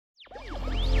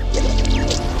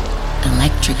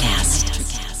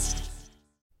NutraCast.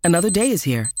 Another day is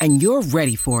here, and you're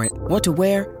ready for it. What to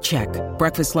wear? Check.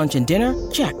 Breakfast, lunch, and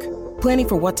dinner? Check. Planning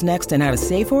for what's next and how to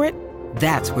save for it?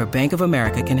 That's where Bank of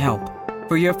America can help.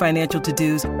 For your financial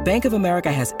to-dos, Bank of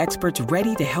America has experts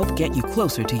ready to help get you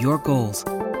closer to your goals.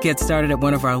 Get started at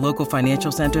one of our local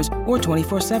financial centers or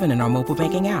 24/7 in our mobile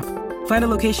banking app. Find a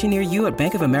location near you at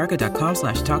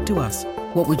bankofamerica.com/talktous.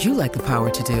 What would you like the power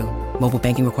to do? Mobile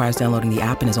banking requires downloading the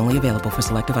app and is only available for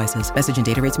select devices. Message and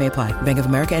data rates may apply. Bank of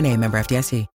America N.A., member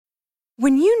FDIC.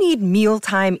 When you need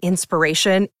mealtime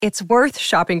inspiration, it's worth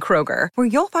shopping Kroger, where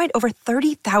you'll find over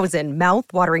 30,000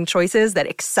 mouth-watering choices that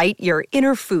excite your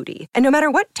inner foodie. And no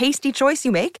matter what tasty choice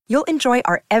you make, you'll enjoy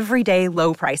our everyday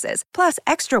low prices, plus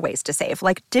extra ways to save,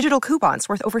 like digital coupons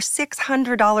worth over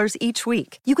 $600 each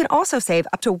week. You can also save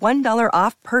up to $1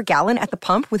 off per gallon at the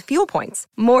pump with fuel points.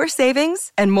 More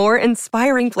savings and more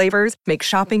inspiring flavors make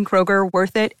shopping Kroger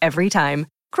worth it every time.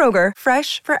 Kroger,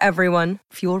 fresh for everyone.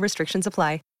 Fuel restrictions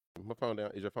apply. My phone down.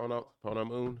 Is your phone out? Phone on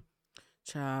moon?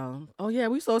 Child. Oh, yeah,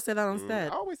 we supposed to say that on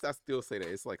set. I still say that.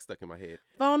 It's like stuck in my head.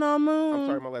 Phone on moon. I'm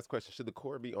sorry, my last question. Should the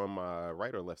cord be on my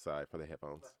right or left side for the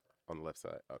headphones? On the left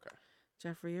side. Okay.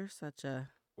 Jeffrey, you're such a...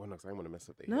 Well, no, because I didn't want to mess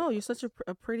up the No, you're such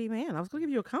a pretty man. I was going to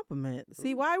give you a compliment.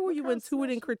 See, why were you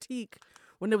intuiting critique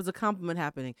when there was a compliment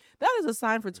happening? That is a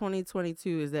sign for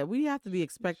 2022, is that we have to be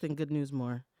expecting good news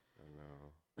more. I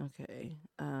know. Okay.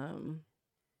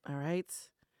 All right.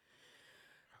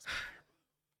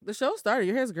 The show started.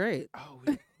 Your hair's great. Oh,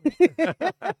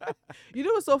 You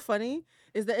know what's so funny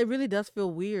is that it really does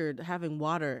feel weird having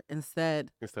water instead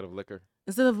of liquor.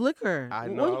 I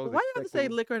know. Why you have to say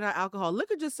liquor, not alcohol?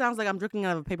 Liquor just sounds like I'm drinking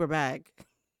out of a paper bag.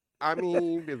 I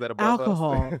mean, is that a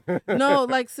alcohol? No,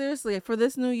 like seriously, for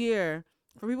this new year,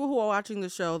 for people who are watching the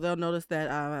show, they'll notice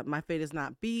that my fade is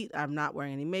not beat. I'm not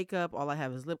wearing any makeup. All I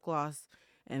have is lip gloss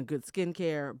and good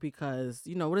skincare because,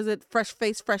 you know, what is it? Fresh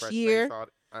face, fresh year.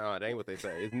 It ain't what they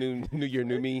say. It's new year,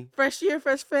 new me. Fresh year,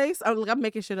 fresh face. I'm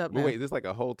making shit up now. Wait, is this like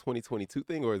a whole 2022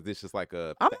 thing, or is this just like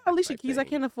a... I'm not Alicia Keys. I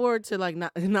can't afford to like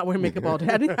not wear makeup all day.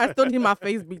 I still need my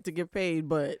face beat to get paid.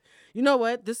 But you know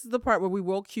what? This is the part where we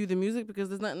will cue the music because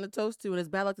there's nothing to toast to, and it's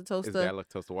bad luck to toast It's bad luck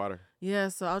to toast to water. Yeah,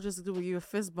 so I'll just do you a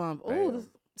fist bump. Oh,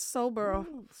 so bro,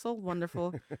 so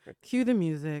wonderful. Cue the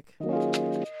music.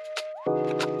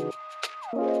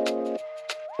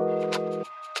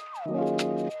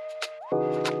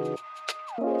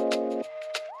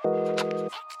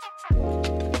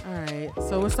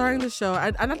 So we're starting the show.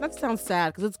 I not to sound sad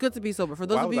because it's good to be sober. For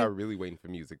those Why of was you, I really waiting for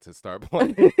music to start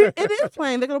playing? It is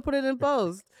playing. They're gonna put it in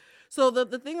post. So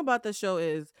the thing about the show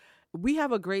is we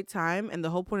have a great time, and the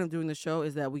whole point of doing the show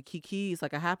is that we kiki. It's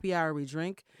like a happy hour. We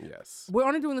drink. Yes. We're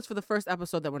only doing this for the first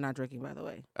episode that we're not drinking, by the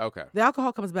way. Okay. The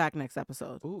alcohol comes back next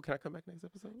episode. Ooh, can I come back next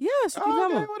episode? Yes, you can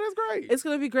come. Okay, well, that's great. It's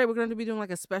gonna be great. We're gonna be doing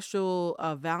like a special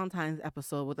Valentine's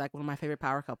episode with like one of my favorite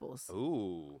power couples.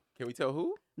 Ooh, can we tell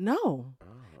who? No. Oh.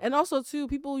 And also, too,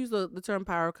 people use the term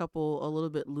power couple a little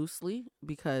bit loosely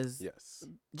because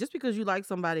just because you like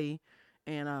somebody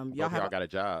and y'all got a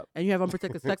job and you have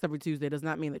unprotected sex every Tuesday does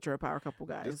not mean that you're a power couple,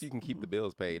 guys. Just so you can keep the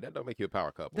bills paid. That don't make you a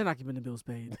power couple. They're not keeping the bills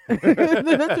paid.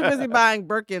 They're too busy buying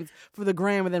Birkins for the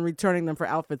gram and then returning them for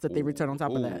outfits that they return on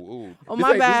top of that. Oh,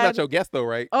 my bad. This is not your guest, though,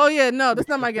 right? Oh, yeah. No, that's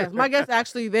not my guest. My guest,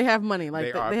 actually, they have money.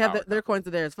 Like they have their coins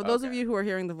are theirs. For those of you who are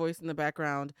hearing the voice in the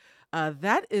background,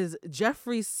 that is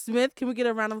Jeffrey Smith. Can we get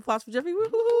a round of applause for Jeffrey?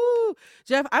 Woo-hoo-hoo.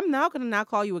 Jeff, I'm now going to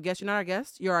call you a guest. You're not our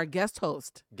guest. You're our guest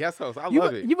host. Guest host. I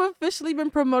love it. You've officially been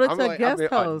promoted to guest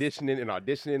host. I've been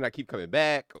auditioning. I keep coming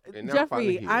back. And now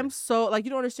Jeffrey, I'm so, like, you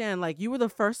don't understand. Like, you were the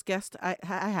first guest I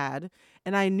had.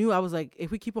 And I knew, I was like,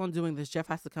 if we keep on doing this, Jeff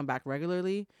has to come back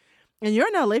regularly. And you're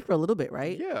in LA for a little bit,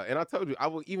 right? Yeah, and I told you, I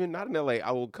will, even not in LA, I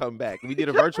will come back. We did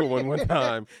a virtual one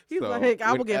time. He's like,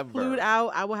 I will get flued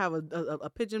out. I will have a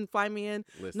pigeon fly me in.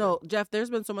 Listen. No, Jeff,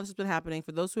 there's been so much that's been happening.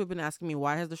 For those who have been asking me,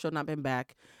 why has the show not been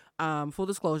back? Full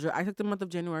disclosure, I took the month of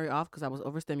January off because I was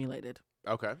overstimulated.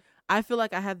 Okay. I feel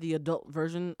like I had the adult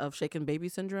version of shaken baby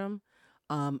syndrome.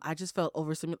 I just felt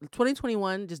overstimulated.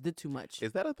 2021 just did too much.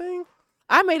 Is that a thing?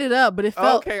 I made it up, but it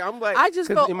felt... Okay, I'm like... I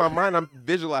just felt... in my mind, I'm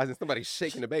visualizing somebody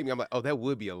shaking the baby. I'm like, oh, that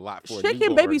would be a lot for a shaking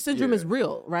newborn. baby syndrome is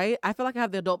real, right? I feel like I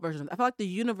have the adult version. I feel like the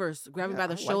universe grabbed me by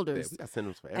the shoulders We got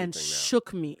syndromes for everything and now.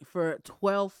 shook me for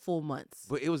 12 full months.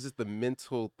 But it was just the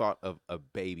mental thought of a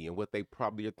baby and what they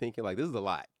probably are thinking. Like, this is a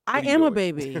lot. I am a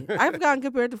baby. I've gotten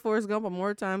compared to Forrest Gump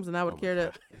more times than I would care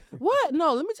to. What?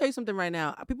 No, let me tell you something right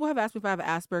now. People have asked me if I have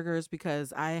Asperger's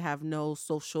because I have no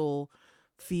social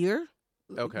fear.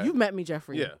 Okay. You've met me,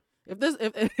 Jeffrey. Yeah. If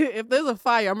there's a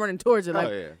fire, I'm running towards it. Like,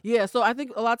 oh, yeah. Yeah, so I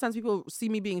think a lot of times people see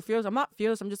me being fearless. I'm not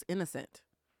fearless. I'm just innocent.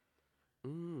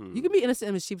 You can be innocent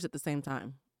and mischievous at the same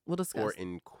time. We'll discuss. Or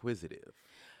inquisitive.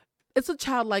 It's a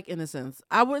childlike innocence.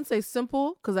 I wouldn't say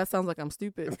simple because that sounds like I'm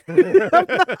stupid.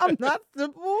 I'm not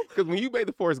simple. Because when you made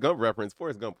the Forrest Gump reference,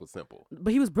 Forrest Gump was simple.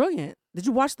 But he was brilliant. Did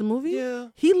you watch the movie? Yeah.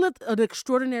 He lived an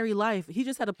extraordinary life. He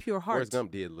just had a pure heart. Forrest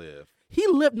Gump did live. He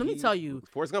lived. Let me tell you.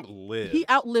 Forrest Gump lived. He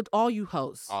outlived all you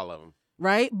hosts. All of them.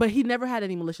 Right? But he never had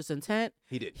any malicious intent.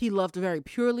 He did. He loved very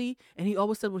purely, and he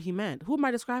always said what he meant. Who am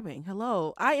I describing?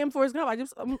 Hello. I am Forrest Gump.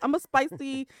 I'm a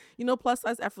spicy, plus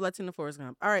size Afro-Latina Forrest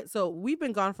Gump. All right, so we've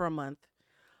been gone for a month.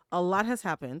 A lot has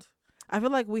happened. I feel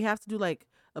like we have to do like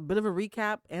a bit of a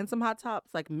recap and some hot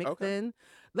tops like mixed in.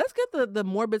 Let's get the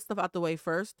morbid stuff out the way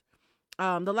first.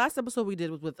 The last episode we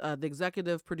did was with the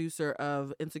executive producer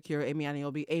of Insecure, Amy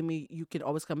Aniobi. Amy, you can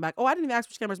always come back. Oh, I didn't even ask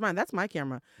which camera's mine. That's my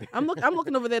camera. I'm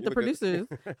looking over there at the producers.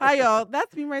 Hi, y'all.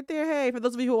 That's me right there. Hey, for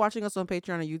those of you who are watching us on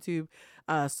Patreon or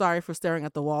YouTube, sorry for staring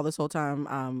at the wall this whole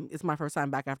time. It's my first time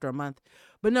back after a month.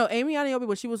 But no, Amy Aniobi,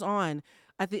 when she was on,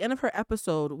 at the end of her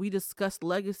episode, we discussed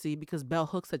legacy because Bell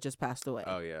Hooks had just passed away.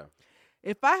 Oh, yeah.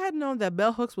 If I had known that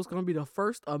Bell Hooks was going to be the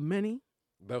first of many.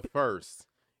 The first.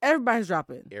 Everybody's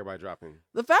dropping. Everybody dropping.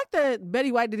 The fact that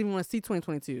Betty White didn't even want to see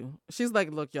 2022. She's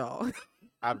like, look, y'all.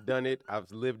 I've done it.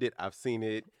 I've lived it. I've seen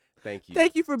it. Thank you.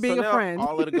 Thank you for being a friend.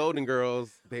 All of the Golden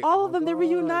Girls. All of them, they're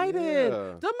reunited.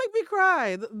 Yeah. Don't make me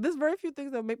cry. There's very few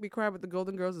things that make me cry, but the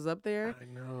Golden Girls is up there. I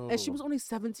know. And she was only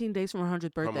 17 days from her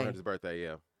 100th birthday. From her 100th birthday,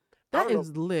 yeah. That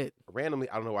is lit. Randomly,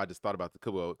 I don't know why I just thought about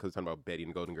because we're talking about Betty and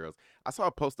the Golden Girls. I saw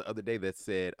a post the other day that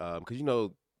said,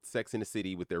 because Sex in the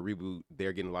City with their reboot,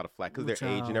 they're getting a lot of flack because their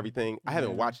age and everything. I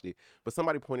haven't watched it, but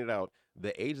somebody pointed out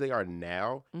the age they are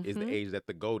now is the age that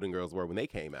the Golden Girls were when they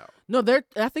came out. No,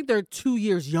 I think they're 2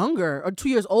 years younger or 2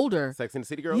 years older. Sex in the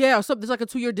City girls? Yeah, so there's like a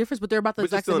 2-year difference, but they're about the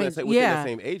exact same age. Within the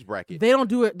same age bracket. They don't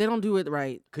do it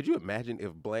right. Could you imagine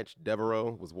if Blanche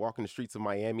Devereaux was walking the streets of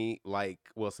Miami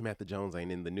Samantha Jones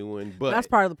ain't in the new one, but that's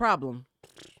part of the problem.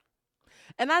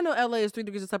 And I know LA is 3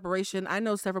 degrees of separation. I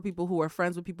know several people who are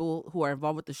friends with people who are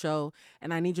involved with the show.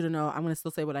 And I need you to know, I'm going to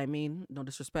still say what I mean. No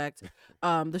disrespect.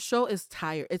 The show is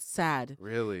tired. It's sad.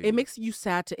 Really? It makes you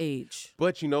sad to age.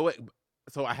 But you know what?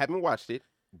 So I haven't watched it,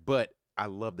 but I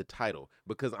love the title.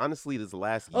 Because honestly, this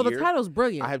last year. Oh, the title's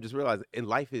brilliant. I have just realized, and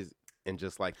life is. And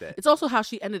just like that. It's also how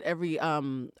she ended every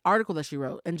article that she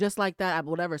wrote. And just like that,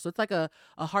 whatever. So it's like a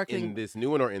hearkening. In this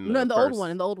new one or in the No, in the first? old one.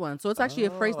 In the old one. So it's actually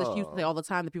a phrase that she used to say all the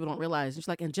time that people don't realize. And she's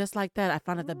like, and just like that, I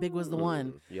found out that Big was the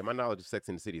one. Yeah, my knowledge of Sex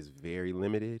and the City is very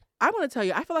limited. I want to tell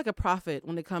you, I feel like a prophet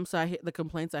when it comes to the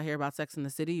complaints I hear about Sex and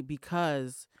the City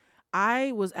because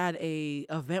I was at a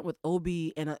event with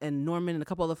Obi and Norman and a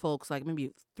couple other folks like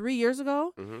maybe 3 years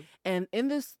ago. Mm-hmm. And in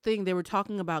this thing, they were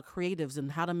talking about creatives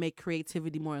and how to make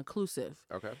creativity more inclusive.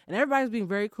 Okay. And everybody's being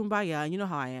very kumbaya. And you know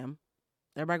how I am.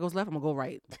 Everybody goes left, I'm going to go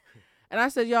right. And I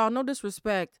said, y'all, no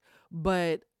disrespect,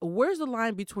 but where's the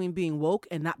line between being woke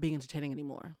and not being entertaining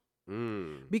anymore?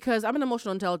 Because I'm an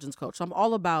emotional intelligence coach, so I'm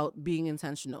all about being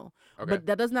intentional. Okay. But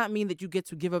that does not mean that you get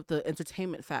to give up the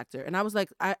entertainment factor. And I was like,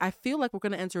 I feel like we're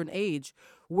going to enter an age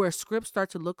where scripts start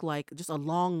to look like just a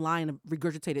long line of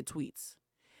regurgitated tweets.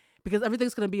 Because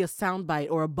everything's going to be a soundbite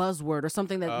or a buzzword or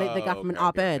something that they got from an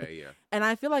op-ed. Yeah. And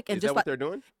I feel like... Is that what they're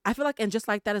doing? I feel like And Just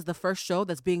Like That is the first show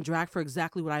that's being dragged for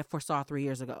exactly what I foresaw 3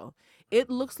 years ago. It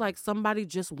looks like somebody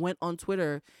just went on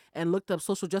Twitter and looked up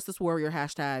social justice warrior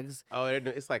hashtags. Oh,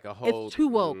 it's like a whole... It's too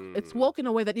woke. It's woke in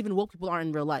a way that even woke people aren't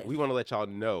in real life. We want to let y'all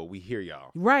know we hear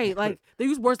y'all. Right. Like, they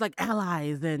use words like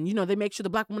allies and, they make sure the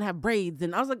black women have braids.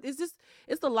 And I was like,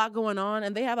 it's a lot going on.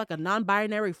 And they have like a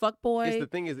non-binary fuckboy. The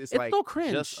thing is, it's like, so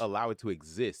cringe. Just allow it to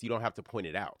exist. You don't have to point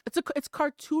it out. It's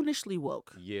cartoonishly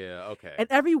woke. Yeah, okay. And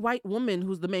every white woman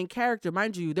who's the main character,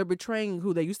 mind you, they're betraying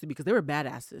who they used to be because they were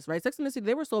badasses, right? Sex and the City,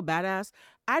 they were so badass.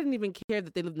 I didn't even care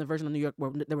that they lived in a version of New York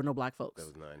where there were no black folks. That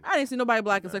was nine. I didn't see nobody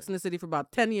black in Sex and the City for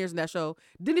about 10 years in that show.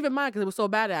 Didn't even mind because it was so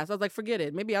badass. I was like, forget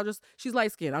it. Maybe she's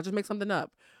light skinned. I'll just make something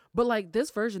up. But like this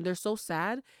version, they're so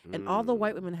sad. And all the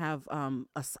white women have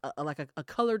a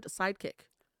colored sidekick.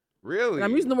 Really? And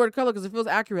I'm using the word color because it feels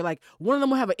accurate. Like one of them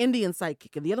will have an Indian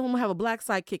sidekick, and the other one will have a black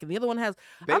sidekick, and the other one has.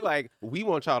 We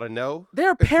want y'all to know.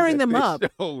 They're pairing them up.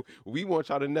 We want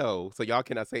y'all to know, so y'all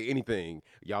cannot say anything.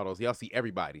 Y'all see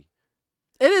everybody.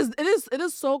 It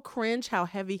is so cringe how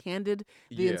heavy-handed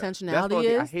the intentionality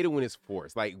is. I hate it when it's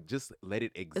forced. Like, just let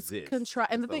it exist.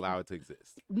 And allow it to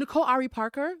exist. Nicole Ari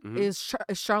Parker is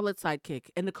Charlotte's sidekick,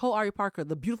 and Nicole Ari Parker,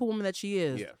 the beautiful woman that she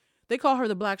is. Yeah. They call her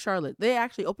the Black Charlotte. They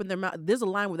actually open their mouth. There's a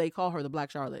line where they call her the Black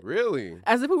Charlotte. Really?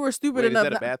 As if we were stupid enough.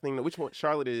 Is that a bad thing? Which one?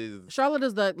 Charlotte is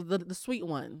the sweet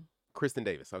one. Kristen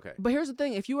Davis. Okay. But here's the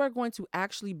thing: if you are going to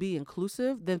actually be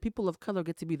inclusive, then people of color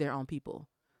get to be their own people.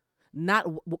 not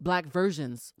black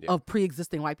versions of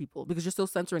pre-existing white people, because you're still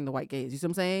censoring the white gays. You see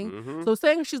what I'm saying? So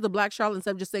saying she's the Black Charlotte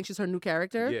instead of just saying she's her new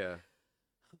character. Yeah.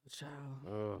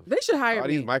 Child. They should hire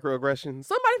me. These microaggressions.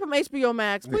 Somebody from HBO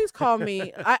Max, please call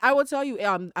me. I will tell you,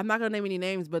 I'm not going to name any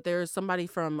names, but there's somebody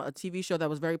from a TV show that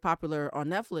was very popular on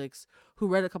Netflix who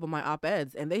read a couple of my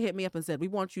op-eds, and they hit me up and said, we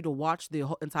want you to watch the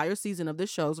whole entire season of this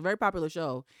show. It's a very popular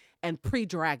show, and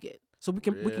pre-drag it. So we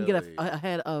can get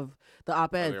ahead of the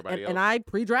op-ed, and I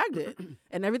pre-dragged it,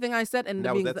 and everything I said. And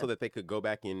now was that so that they could go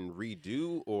back and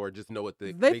redo, or just know what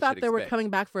they thought they were coming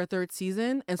back for a third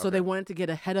season, and so they wanted to get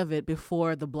ahead of it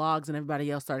before the blogs and everybody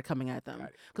else started coming at them.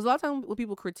 Because a lot of times when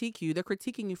people critique you, they're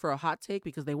critiquing you for a hot take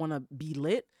because they want to be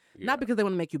lit, not because they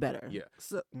want to make you better. Yeah.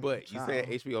 So, but you saying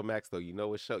HBO Max though? You know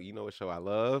what show I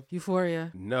love?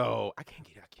 Euphoria. No, I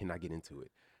cannot get into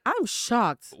it. I'm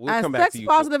shocked. We'll as sex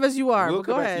positive as you are. We'll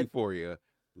go come ahead. back to Euphoria.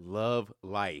 Love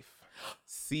Life.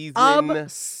 Season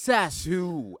Obsessed.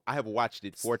 2. I have watched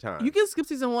it 4 times. You can skip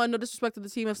season 1. No disrespect to the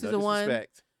team of season 1.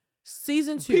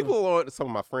 Season 2. People on some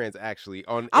of my friends actually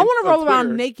on. I want to roll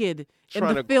around naked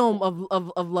in the film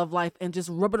of Love Life and just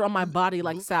rub it on my body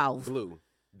like salve. Blue.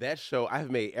 That show I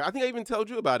think I even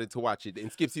told you about it to watch it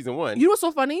and skip season 1. You know what's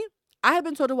so funny? I have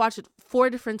been told to watch it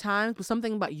 4 different times, but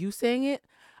something about you saying it,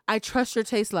 I trust your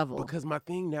taste level. Because my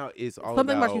thing now is all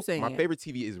something about you saying my favorite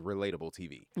TV is relatable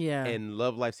TV. Yeah. And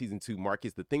Love Life season 2,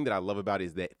 Marcus, the thing that I love about it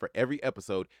is that for every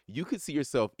episode, you could see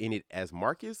yourself in it as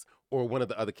Marcus or one of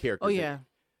the other characters. Oh, yeah.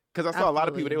 Because I saw a lot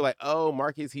of people, they were like, oh,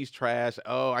 Marcus, he's trash.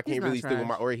 Oh, I can't he's really stick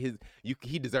with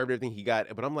he deserved everything he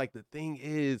got. But I'm like, the thing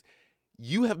is,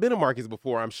 you have been a Marcus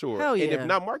before, I'm sure. Hell yeah. And if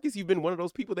not Marcus, you've been one of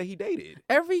those people that he dated.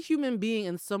 Every human being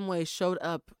in some way showed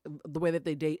up the way that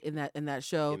they date in that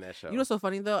show. You know what's so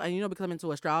funny though? And you know, because I'm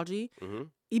into astrology,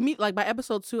 like by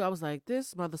episode 2, I was like,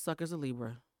 this mother sucker's a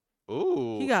Libra.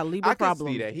 Ooh, he got Libra problems. I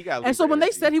can see that. He got Libra and so when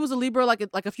energy. they said he was a Libra, like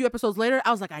a few episodes later,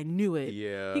 I was like, I knew it.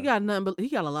 Yeah, he got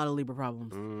a lot of Libra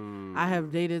problems. I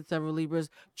have dated several Libras.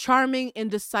 Charming,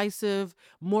 indecisive,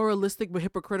 moralistic but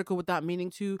hypocritical without meaning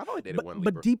to. I've only dated one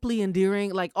Libra, but deeply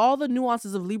endearing. Like all the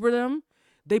nuances of Libradom.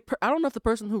 I don't know if the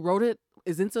person who wrote it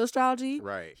is into astrology.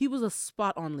 Right. He was a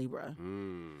spot on Libra.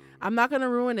 I'm not gonna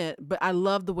ruin it, but I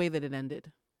love the way that it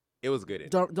ended. It was good.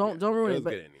 Don't ruin it. It was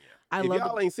good ending. Yeah. If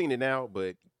y'all ain't seen it now,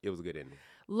 but it was a good ending.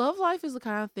 Love Life is the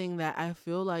kind of thing that I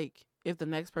feel like if the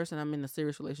next person I'm in a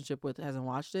serious relationship with hasn't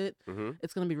watched it,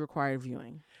 it's going to be required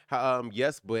viewing.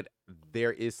 Yes, but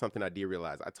there is something I did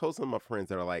realize. I told some of my friends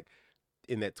that are like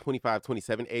in that 25,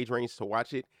 27 age range to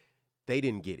watch it. They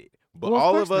didn't get it. But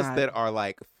all of us that are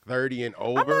like 30 and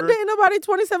over. I'm not dating nobody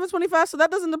 27, 25, so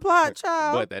that doesn't apply,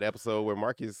 child. But that episode where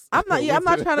Marcus. I'm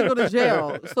not trying to go to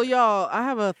jail. So y'all, I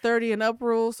have a 30 and up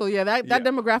rule. So yeah, that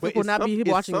demographic will not be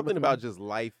watching. It's something about just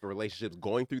life, relationships,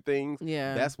 going through things.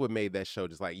 Yeah. That's what made that show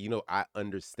just like, I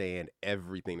understand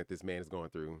everything that this man is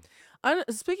going through.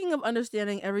 Speaking of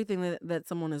understanding everything that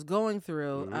someone is going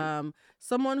through,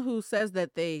 someone who says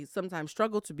that they sometimes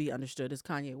struggle to be understood is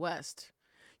Kanye West.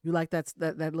 You like that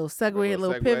little segue,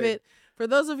 little pivot. For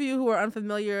those of you who are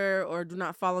unfamiliar or do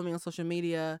not follow me on social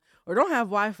media or don't have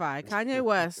Wi-Fi, Kanye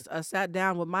West sat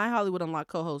down with my Hollywood Unlocked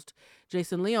co-host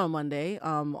Jason Lee on Monday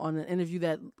on an interview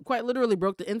that quite literally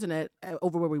broke the internet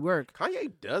over where we work.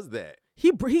 Kanye does that. I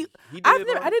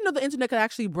didn't know the internet could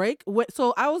actually break.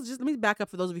 So let me back up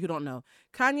for those of you who don't know.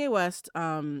 Kanye West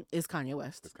is Kanye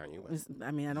West. It's Kanye West. I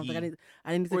mean, I don't think I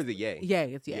need to. Or is it Ye? Ye,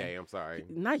 it's Ye. Ye, I'm sorry.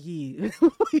 Not Ye.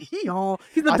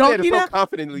 He's a I donkey said it so now.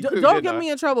 confidently too, Don't get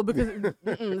me in trouble because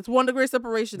it's 1 degree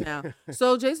separation now.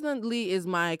 So Jason Lee is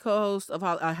my co-host of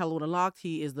Hollywood Unlocked.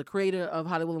 He is the creator of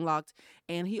Hollywood Unlocked,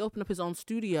 and he opened up his own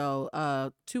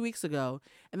studio 2 weeks ago.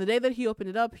 And the day that he opened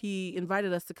it up, he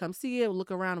invited us to come see it,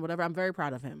 look around, whatever. I'm very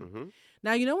proud of him.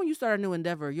 Now, when you start a new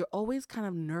endeavor, you're always kind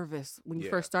of nervous when you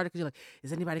first started because you're like,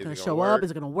 is anybody going to show up?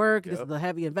 Is it going to work? This is a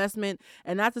heavy investment.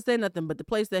 And not to say nothing, but the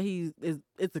place that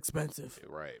it's expensive.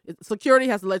 Right. Security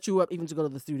has to let you up even to go to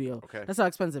the studio. Okay. That's how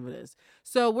expensive it is.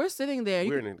 So we're sitting there.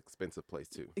 We're in an expensive place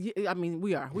too. I mean,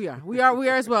 we are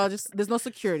as well. Just there's no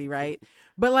security, right?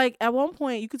 But like at one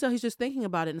point, you could tell he's just thinking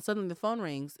about it, and suddenly the phone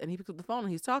rings, and he picks up the phone and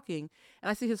he's talking, and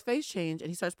I see his face change, and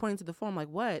he starts pointing to the phone. I'm like,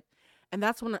 what? And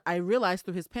that's when I realized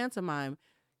through his pantomime,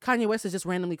 Kanye West has just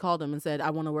randomly called him and said, I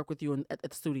want to work with you at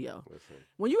the studio. Listen.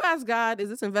 When you ask God, is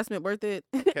this investment worth it?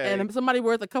 Okay. And somebody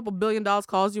worth a couple $1 billion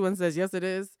calls you and says, yes, it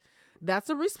is. That's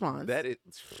a response. That is.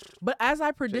 But as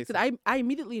I predicted, I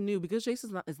immediately knew because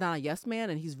Jason is not a yes man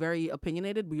and he's very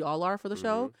opinionated. We all are for the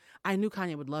show. I knew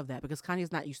Kanye would love that because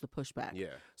Kanye's not used to pushback.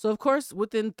 Yeah. So of course,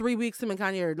 within 3 weeks, him and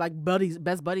Kanye are like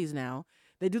best buddies now.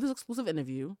 They do this exclusive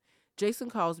interview. Jason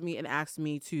calls me and asks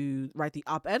me to write the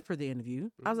op-ed for the interview.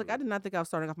 I was like, I did not think I was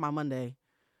starting off my Monday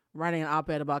writing an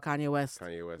op-ed about Kanye West.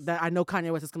 That I know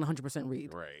Kanye West is going to 100%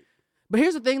 read. Right. But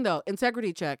here's the thing, though.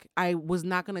 Integrity check. I was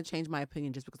not going to change my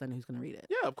opinion just because I knew he was going to read it.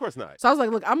 Yeah, of course not. So I was like,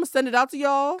 look, I'm going to send it out to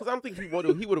y'all. Because I don't think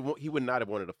he would not have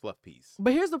wanted a fluff piece.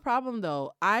 But here's the problem,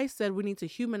 though. I said we need to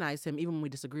humanize him even when we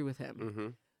disagree with him. Mm-hmm.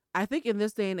 I think in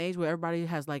this day and age where everybody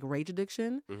has like rage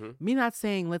addiction, me not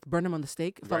saying let's burn him on the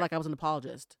stake felt like I was an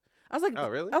apologist. I was like, oh,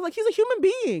 really? I was like, he's a human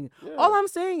being. Yeah. All I'm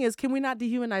saying is, can we not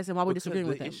dehumanize him while we're disagreeing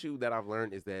with him? The issue that I've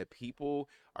learned is that people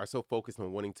are so focused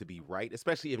on wanting to be right,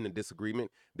 especially in a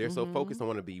disagreement. They're so focused on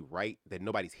wanting to be right that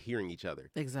nobody's hearing each other.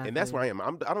 Exactly. And that's where I am.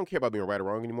 I don't care about being right or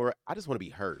wrong anymore. I just want to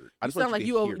be heard. I just sound want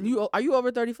like are you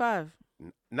over 35?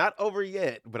 Not over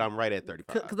yet, but I'm right at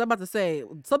 35. Because I'm about to say,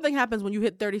 something happens when you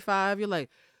hit 35. You're like,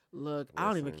 look, I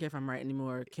don't even care if I'm right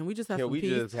anymore. Can we just have some peace? Can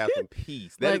we just have some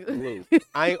peace?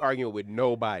 I ain't arguing with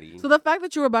nobody. So the fact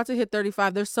that you're about to hit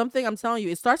 35, there's something, I'm telling you,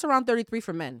 it starts around 33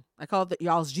 for men. I call it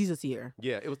y'all's Jesus year.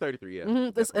 Yeah, it was 33, yeah.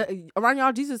 Mm-hmm. Around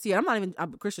y'all Jesus year.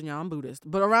 I'm Christian, y'all. I'm Buddhist.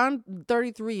 But around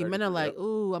 33 men are like,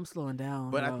 ooh, I'm slowing down.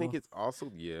 But I think it's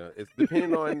also, it's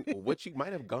depending on what you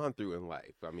might have gone through in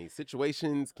life. I mean,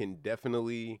 situations can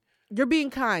definitely... You're being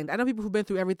kind. I know people who've been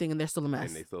through everything and they're still a mess.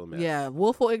 And they still a mess. Yeah,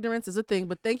 willful ignorance is a thing,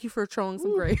 but thank you for showing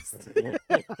some grace.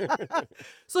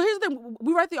 So here's the thing.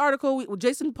 We write the article.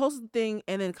 Jason posted the thing,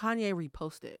 and then Kanye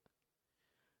reposted.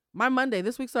 My Monday,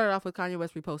 this week started off with Kanye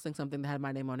West reposting something that had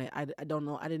my name on it. I don't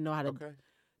know. I didn't know how to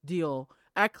deal.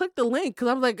 I clicked the link because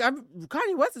I was like,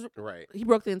 Kanye West is... Right. He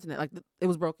broke the internet. Like, it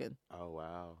was broken. Oh,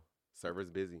 wow. Server's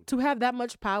busy. To have that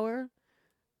much power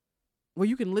where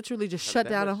you can literally just shut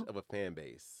down of a fan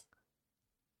base.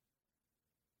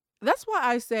 That's why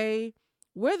I say,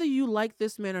 whether you like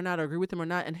this man or not, or agree with him or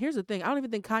not, and here's the thing, I don't even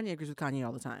think Kanye agrees with Kanye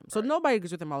all the time. So nobody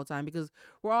agrees with him all the time because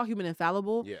we're all human and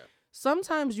fallible. Yeah.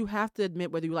 Sometimes you have to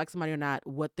admit, whether you like somebody or not,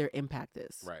 what their impact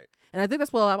is. Right. And I think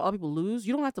that's what a lot of people lose.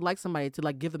 You don't have to like somebody to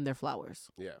like give them their flowers.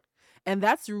 Yeah. And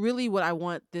that's really what I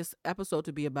want this episode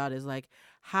to be about, is like,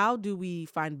 how do we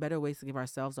find better ways to give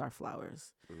ourselves our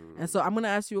flowers? And so I'm going to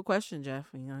ask you a question, Jeff.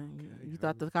 You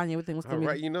thought the Kanye thing was going to be...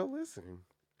 Right, listen.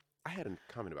 I had a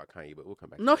comment about Kanye, but we'll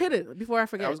come back. No, hit it before I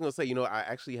forget. I was going to say, I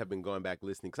actually have been going back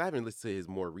listening because I haven't listened to his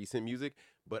more recent music,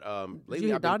 but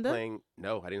lately I've been playing...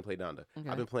 No, I didn't play Donda. Okay.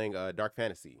 I've been playing Dark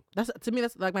Fantasy. To me,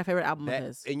 that's like my favorite album of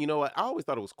his. And you know what? I always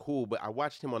thought it was cool, but I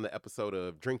watched him on the episode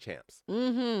of Drink Champs.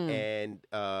 Mm-hmm. And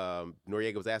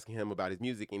Noriega was asking him about his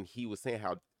music, and he was saying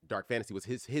how Dark Fantasy was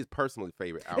his personally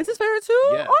favorite album. It's his favorite too?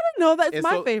 Yeah. Oh, I didn't know that. It's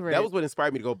my favorite. That was what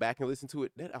inspired me to go back and listen to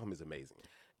it. That album is amazing.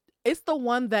 It's the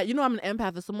one that, I'm an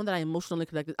empath. It's someone that I emotionally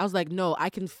connected. I was like, no,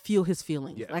 I can feel his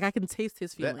feelings. Yes. Like, I can taste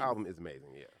his feelings. That album is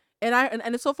amazing, yeah.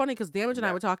 And it's so funny because Damage and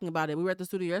I were talking about it. We were at the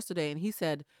studio yesterday, and I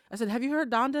said, have you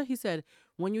heard Donda? He said,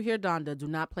 when you hear Donda, do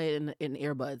not play it in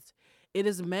earbuds. It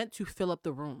is meant to fill up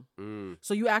the room.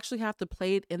 So you actually have to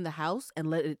play it in the house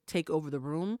and let it take over the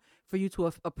room for you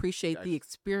to appreciate the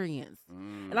experience.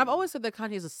 And I've always said that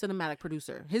Kanye is a cinematic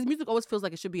producer. His music always feels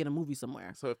like it should be in a movie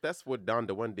somewhere. So if that's what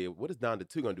Donda 1 did, what is Donda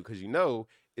 2 going to do? Because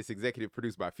it's executive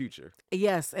produced by Future.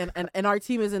 Yes, and our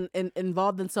team is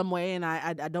involved in some way, and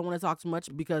I don't want to talk too much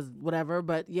because whatever,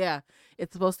 but yeah,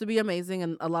 it's supposed to be amazing,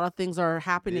 and a lot of things are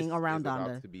happening around Donda. It's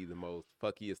about to be the most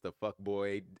fuckiest of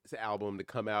fuckboy album to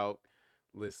come out.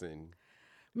 Listen,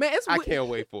 man, I can't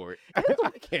wait for it.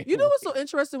 What's so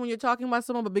interesting when you're talking about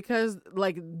someone, but because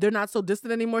like they're not so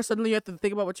distant anymore, suddenly you have to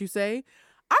think about what you say.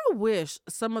 I wish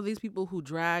some of these people who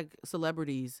drag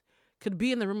celebrities could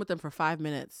be in the room with them for 5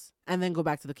 minutes and then go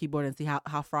back to the keyboard and see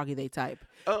how froggy they type.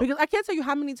 Because I can't tell you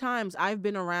how many times I've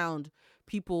been around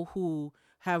people who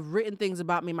have written things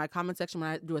about me in my comment section when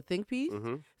I do a think piece,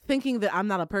 thinking that I'm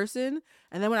not a person.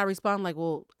 And then when I respond, like,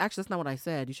 well, actually, that's not what I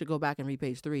said. You should go back and read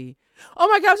page 3. Oh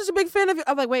my God, I'm such a big fan of you.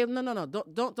 I'm like, wait, no.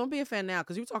 Don't be a fan now.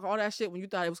 Because you talk all that shit when you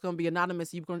thought it was going to be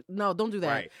anonymous. No, don't do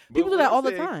that. Right. People do that all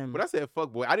the time. When I said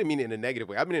fuckboy, I didn't mean it in a negative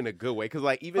way. I mean it in a good way. Because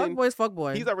like even... Fuckboy's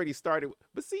fuckboy. He's already started.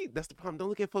 But see, that's the problem. Don't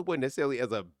look at fuckboy necessarily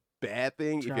as a bad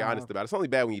thing if you're honest about it. It's only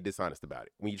bad when you're dishonest about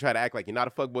it. When you try to act like you're not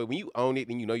a fuckboy, when you own it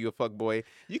and you know you're a fuckboy,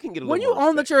 you can get a little when you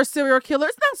own that you're a serial killer,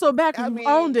 it's not so bad because you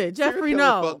owned it. Jeffrey,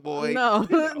 no.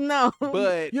 Fuckboy. No.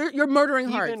 But you're murdering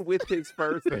hearts. Even with his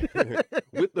first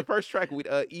with the first track with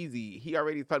Easy, he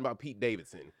already talking about Pete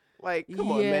Davidson. Like,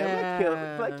 come on,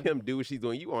 man. Let Kim do what she's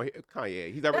doing. You on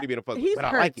Kanye? He's already been a fuck. But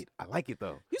I like it. I like it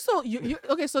though.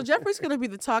 Okay? So Jeffrey's gonna be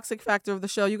the toxic factor of the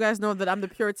show. You guys know that I'm the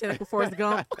puritanical Forrest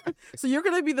Gump. So you're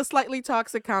gonna be the slightly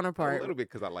toxic counterpart. A little bit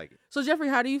because I like it. So Jeffrey,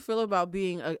 how do you feel about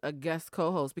being a guest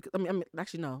co-host? Because I mean,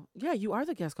 actually, no. Yeah, you are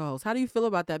the guest co-host. How do you feel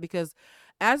about that? Because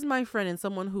as my friend and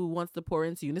someone who wants to pour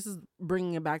into you, and this is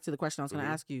bringing it back to the question I was going to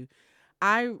ask you,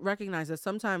 I recognize that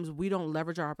sometimes we don't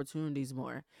leverage our opportunities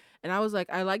more. And I was like,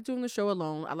 I like doing the show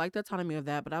alone. I like the autonomy of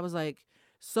that. But I was like,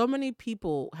 so many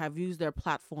people have used their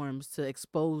platforms to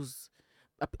expose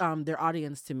their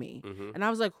audience to me. And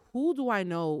I was like, who do I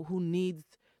know who I need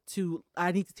to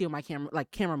see on my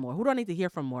camera more? Who do I need to hear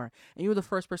from more? And you were the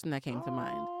first person that came to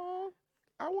mind.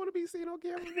 I want to be seen on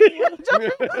camera.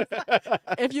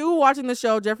 If you were watching the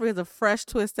show, Jeffrey has a fresh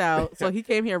twist out, so he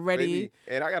came here ready. Baby.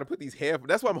 And I got to put these headphones.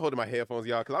 That's why I'm holding my headphones,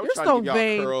 y'all, because I'm You're trying so to give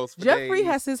vain. y'all curls for Jeffrey days.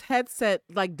 has his headset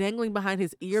like dangling behind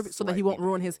his ear so that he won't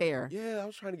ruin his hair. Yeah, I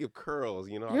was trying to give curls,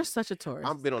 you know. You're such a tourist.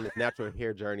 I've been on this natural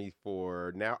hair journey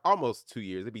for now almost 2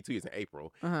 years. It'd be 2 years in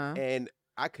April. And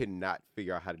I could not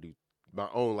figure out how to do my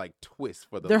own like twist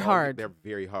for the They're hard. They're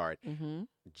very hard.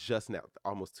 Just now,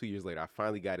 almost 2 years later, I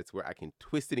finally got it to where I can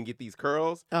twist it and get these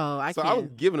curls. Oh, I So can. I was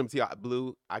giving them to y'all.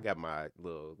 Blue, I got my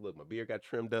my beard got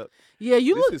trimmed up. Yeah,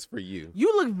 This is for you.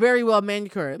 You look very well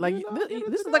manicured. Like You know,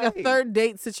 this is like a third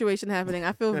date situation happening.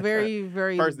 I feel very,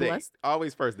 very First blessed. date.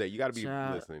 Always first date. You got to be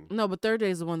listening. No, but third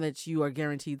date is the one that you are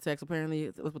guaranteed sex.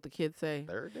 Apparently, that's what the kids say.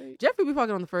 Third date? Jeffrey be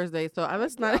fucking on the first date, so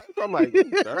let's not. I'm like,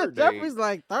 third date. Jeffrey's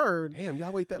like third. Damn,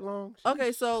 y'all wait that long?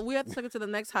 Okay, so we have to take it to the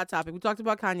next hot topic. We talked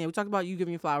about Kanye. We talked about you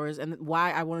giving you flowers and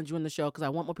why I wanted you in the show because I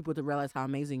want more people to realize how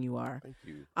amazing you are. Thank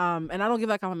you. And I don't give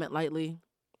that compliment lightly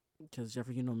because,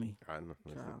 Jeffrey, you know me. I know.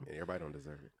 Listen, everybody don't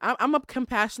deserve it. I'm a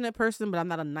compassionate person, but I'm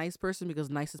not a nice person because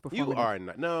nice is performative. You are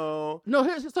not. No. No,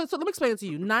 so let me explain it to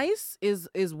you. Nice is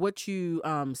what you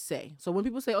say. So when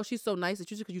people say, oh, she's so nice,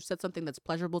 it's usually because you said something that's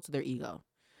pleasurable to their ego.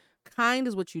 Kind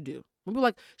is what you do. When people are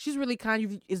like, she's really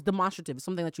kind, is demonstrative. It's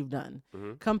something that you've done.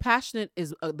 Compassionate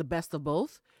is the best of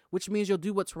both, which means you'll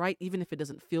do what's right even if it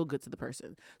doesn't feel good to the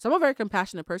person. So I'm a very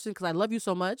compassionate person because I love you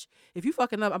so much. If you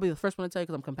fucking up, I'll be the first one to tell you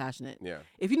because I'm compassionate. Yeah.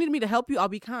 If you need me to help you, I'll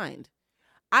be kind.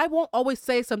 I won't always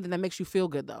say something that makes you feel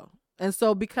good, though. And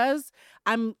so because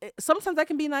sometimes I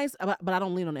can be nice, but I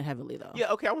don't lean on it heavily, though.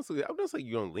 Yeah, okay, I'm not saying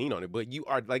you don't lean on it, but you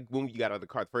are like when you got out of the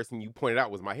car, the first thing you pointed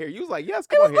out was my hair. You was like, yes,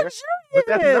 come on, hair. But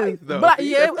that's nice, though. But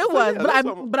yeah, it was.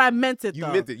 But I meant it, though.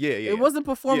 You meant it, yeah. It wasn't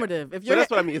performative. Yeah. So that's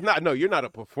what I mean. It's not. No, you're not a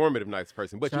performative nice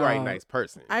person, but you are a nice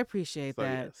person. I appreciate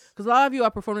that. Yes. Because a lot of you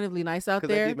are performatively nice out there.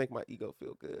 Because that did make my ego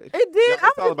feel good. It did.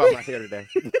 It's all about my hair today.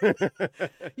 That's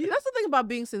the thing about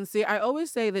being sincere. I always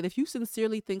say that if you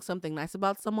sincerely think something nice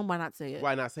about someone, why not say it?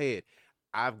 Why not say it?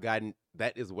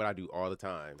 That is what I do all the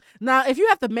time. Now, if you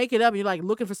have to make it up and you're like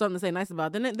looking for something to say nice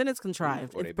about, then it's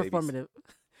contrived. It's performative.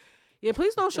 Yeah,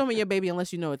 please don't show me your baby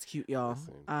unless you know it's cute, y'all.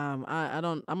 I'm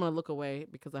gonna look away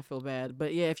because I feel bad.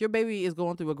 But yeah, if your baby is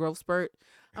going through a growth spurt,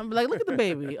 I'm like, look at the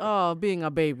baby. Oh, being a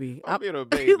baby. Being a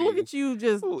baby. Look at you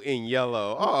just in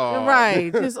yellow. Oh,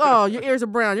 right. Just your ears are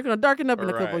brown. You're gonna darken up in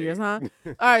a couple years, huh?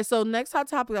 All right. So next hot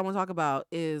topic I want to talk about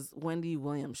is Wendy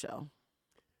Williams show.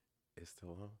 It's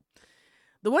still on.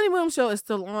 The Wendy Williams show is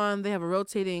still on. They have a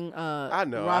rotating I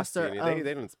know, roster. They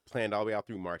didn't plan all the way out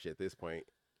through March at this point.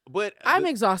 But I'm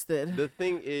exhausted. The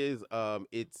thing is,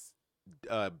 it's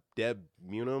Deb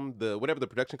Munum, whatever the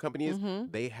production company is,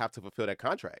 they have to fulfill that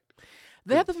contract.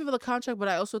 They have to fulfill the contract, but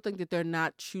I also think that they're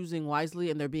not choosing wisely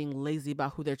and they're being lazy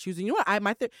about who they're choosing. You know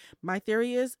what? My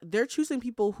theory is they're choosing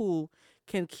people who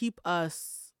can keep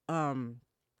us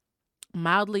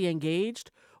mildly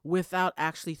engaged without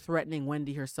actually threatening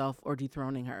Wendy herself or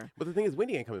dethroning her. But the thing is,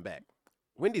 Wendy ain't coming back.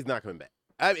 Wendy's not coming back.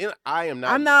 I mean,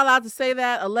 I'm not allowed to say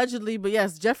that allegedly, but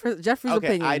yes, Jeffrey's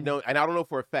opinion. I don't know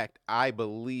for a fact. I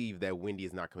believe that Wendy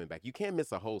is not coming back. You can't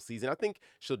miss a whole season. I think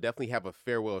she'll definitely have a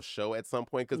farewell show at some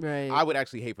point because I would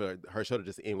actually hate for her show to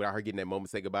just end without her getting that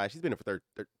moment to say goodbye. She's been there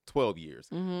for 12 years.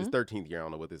 This 13th year, I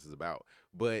don't know what this is about,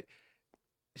 but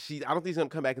I don't think she's gonna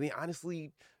come back. And then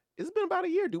honestly, it's been about a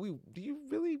year. Do you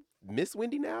really miss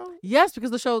Wendy now? Yes,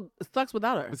 because the show sucks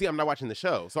without her. But see, I'm not watching the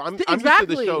show, so I'm used to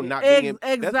the show not being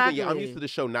exactly. I'm used to the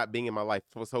show not being in my life.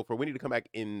 So for Wendy to come back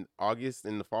in August,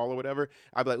 in the fall or whatever,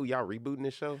 I'd be like, "Oh, y'all rebooting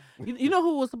this show?" You know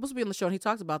who was supposed to be on the show, and he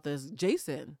talked about this,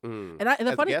 Jason. And the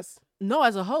as funny, a guest? No,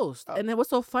 as a host. Oh. And then what's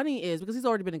so funny is because he's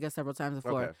already been a guest several times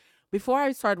before. Okay. Before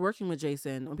I started working with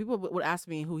Jason, when people would ask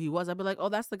me who he was, I'd be like, oh,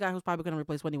 that's the guy who's probably going to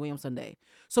replace Wendy Williams someday.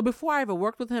 So before I ever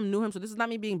worked with him, knew him, so this is not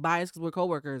me being biased because we're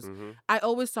coworkers, I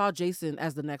always saw Jason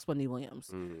as the next Wendy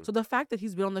Williams. So the fact that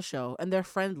he's been on the show and they're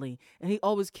friendly and he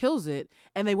always kills it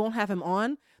and they won't have him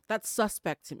on, that's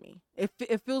suspect to me.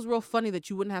 It feels real funny that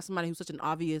you wouldn't have somebody who's such an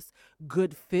obvious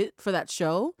good fit for that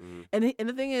show. And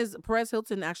the thing is, Perez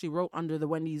Hilton actually wrote under the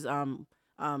Wendy's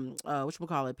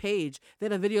whatchamacallit page. They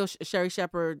had a video Sherri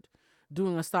Shepherd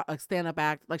doing a stand-up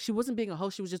act. Like, she wasn't being a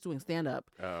host, she was just doing stand-up.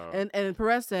 And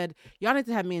Perez said, y'all need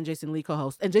to have me and Jason Lee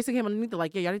co-host. And Jason came underneath,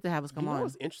 like, yeah, y'all need to have us come on.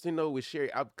 What's interesting though with Sherri,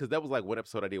 because that was like one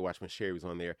episode I did watch when Sherri was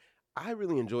on there. I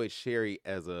really enjoyed Sherri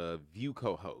as a View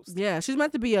co-host. Yeah, she's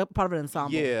meant to be a part of an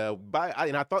ensemble. Yeah,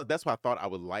 and I thought that's why I thought I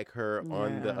would like her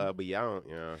on the. But yeah,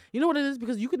 you know what it is,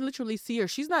 because you can literally see her.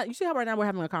 She's not. You see how right now we're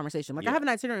having a conversation. Like I have an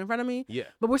itinerary in front of me. Yeah.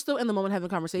 But we're still in the moment having a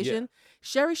conversation. Yeah.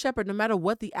 Sherri Shepherd, no matter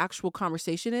what the actual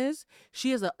conversation is,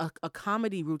 she has a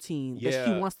comedy routine that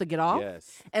she wants to get off.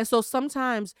 Yes. And so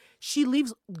sometimes she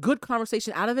leaves good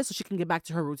conversation out of it so she can get back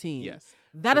to her routine. Yes.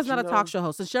 That is not a talk show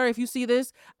host. And Sherri, if you see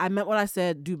this, I meant what I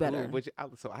said. Do better.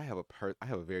 So I have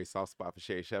a very soft spot for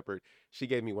Sherri Shepherd. She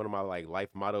gave me one of my like life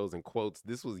mottos and quotes.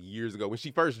 This was years ago when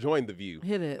she first joined The View.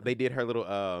 Hit it. They did her little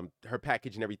her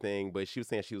package and everything, but she was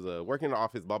saying she was working in the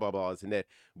office, blah blah blah, this and that.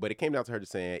 But it came down to her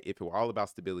just saying, if it were all about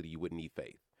stability, you wouldn't need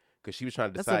faith, because she was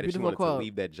trying to decide if she wanted to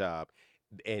leave that job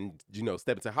and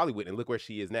step into Hollywood, and look where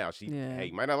she is now. She hey,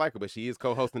 you might not like her, but she is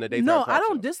co-hosting the daytime talk show. I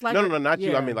don't dislike her. No, not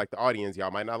you. I mean, like the audience,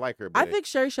 y'all might not like her. But I think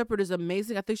Sherri Shepherd is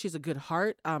amazing. I think she's a good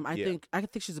heart. I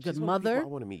think she's a good mother. I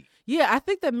want to meet. Yeah, I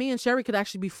think that me and Sherri could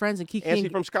actually be friends and keep. And she's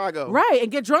from Chicago, right?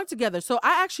 And get drunk together. So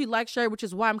I actually like Sherri, which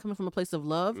is why I'm coming from a place of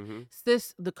love.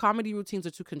 The comedy routines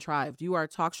are too contrived. You are a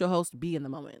talk show host. Be in the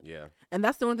moment. Yeah. And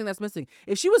that's the one thing that's missing.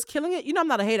 If she was killing it, I'm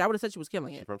not a hater. I would have said she was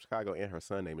killing it. She's from Chicago, and her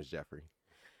son name is Jeffrey.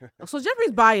 So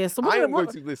Jeffrey's biased. So I'm going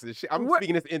to listen. I'm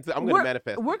speaking this into. I'm going to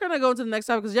manifest. We're going to go to the next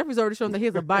topic because Jeffrey's already shown that he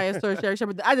has a bias towards Sherri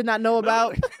Shepherd that I did not know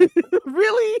about.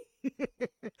 Really?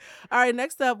 All right.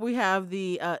 Next up, we have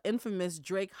the infamous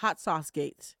Drake hot sauce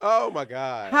gate. Oh my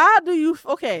God! How do you?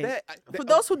 Okay. For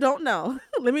those who don't know,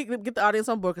 let me get the audience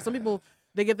on board, because some people,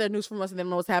 they get their news from us and they don't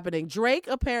know what's happening. Drake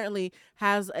apparently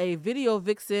has a video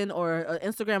vixen or an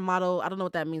Instagram model. I don't know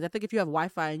what that means. I think if you have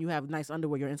Wi-Fi and you have nice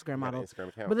underwear, you're an Instagram model.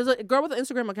 But there's a girl with an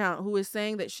Instagram account who is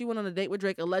saying that she went on a date with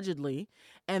Drake allegedly,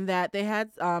 and that they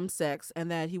had sex, and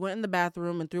that he went in the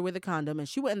bathroom and threw away the condom, and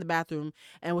she went in the bathroom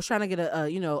and was trying to get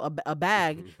a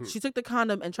bag. She took the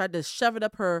condom and tried to shove it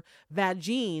up her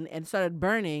vagine and started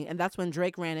burning, and that's when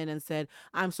Drake ran in and said,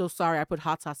 "I'm so sorry, I put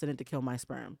hot sauce in it to kill my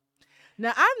sperm."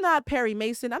 Now, I'm not Perry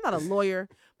Mason. I'm not a lawyer,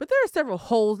 but there are several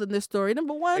holes in this story.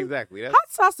 Number one, hot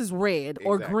sauce is red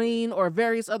or green or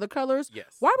various other colors.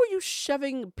 Yes. Why were you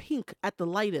shoving pink at the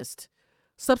lightest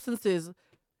substances?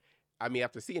 I mean,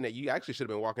 after seeing that, you actually should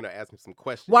have been walking out asking some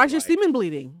questions. Why is your semen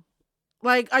bleeding?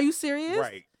 Like, are you serious?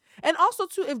 Right. And also,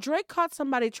 too, if Drake caught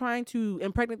somebody trying to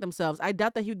impregnate themselves, I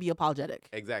doubt that he would be apologetic.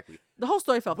 Exactly. The whole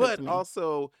story felt fake to me. But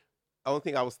also, the only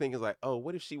thing I was thinking is like, oh,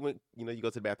 what if she went, you go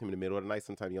to the bathroom in the middle of the night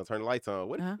sometimes, you don't turn the lights on.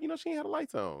 What if, she ain't had the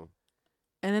lights on?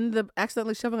 And ended up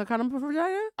accidentally shoving a condom up her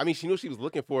vagina? I mean, she knew she was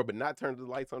looking for it, but not turning the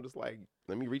lights on, just like,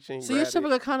 let me reach in. So you're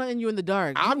shoving a condom in you in the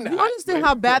dark. I'm not. You understand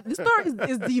how bad this story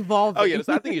is devolving. Oh, yeah.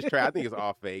 I think it's trash. I think it's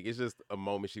all fake. It's just a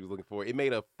moment she was looking for. It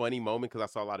made a funny moment because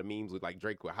I saw a lot of memes with like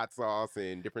Drake with hot sauce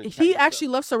and different. He actually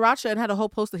loved Sriracha and had a whole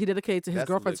post that he dedicated to his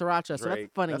girlfriend Sriracha. So that's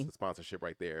funny. That's the sponsorship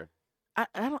right there.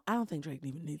 I don't think Drake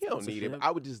even needs. He don't need it.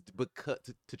 I would just cut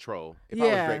to troll. If I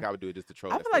was Drake, I would do it just to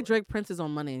troll. I feel like Drake prints his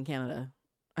own money in Canada.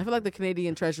 I feel like the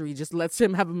Canadian Treasury just lets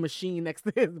him have a machine next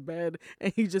to his bed,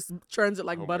 and he just churns it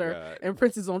like butter and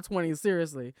prints his own 20s.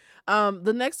 Seriously.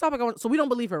 The next topic, so we don't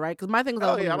believe her, right? Because my thing was,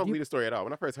 I don't believe the story at all.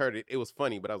 When I first heard it, it was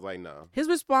funny, but I was like, no. His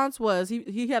response was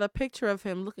he had a picture of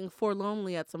him looking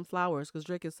forlornly at some flowers because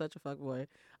Drake is such a fuckboy.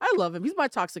 I love him. He's my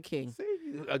toxic king.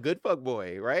 See, a good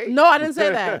fuckboy, right? No, I didn't say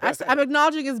that. I'm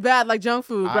acknowledging it's bad, like junk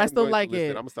food, but I still like it.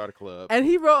 I'm gonna start a club. And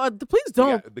he wrote, "Please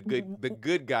don't." Yeah, the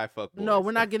good guy fuckboy. No,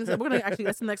 we're not getting. We're gonna actually.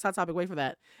 That's the next hot topic. Wait for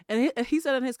that. And he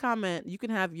said in his comment, "You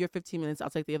can have your 15 minutes. I'll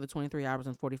take the other 23 hours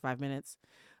and 45 minutes."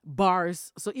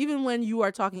 Bars. So even when you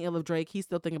are talking ill of Drake, he's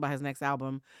still thinking about his next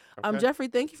album. Okay. Jeffrey,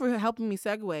 thank you for helping me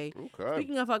segue. Okay.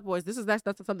 Speaking of fuckboys, that's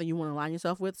something you want to align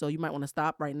yourself with, so you might want to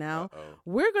stop right now.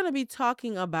 We're going to be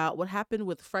talking about what happened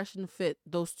with Fresh and Fit,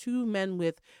 those two men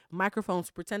with microphones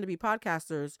who pretend to be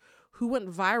podcasters who went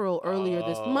viral earlier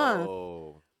this month.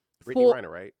 Brittany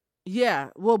Griner, right? Yeah,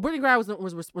 well, Brittany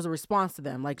Griner was a response to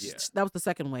them. That was the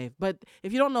second wave. But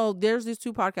if you don't know, there's these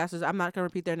two podcasters. I'm not going to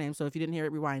repeat their names, so if you didn't hear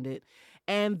it, rewind it.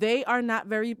 And they are not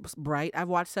very bright. I've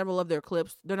watched several of their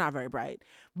clips. They're not very bright.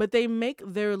 But they make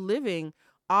their living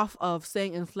off of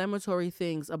saying inflammatory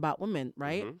things about women,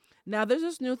 right? Mm-hmm. Now, there's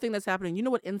this new thing that's happening. You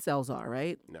know what incels are,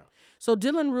 right? No. So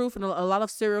Dylan Roof and a lot of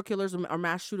serial killers or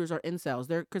mass shooters are incels.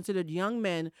 They're considered young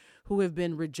men who have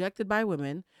been rejected by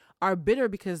women, are bitter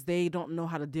because they don't know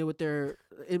how to deal with their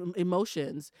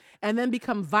emotions, and then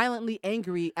become violently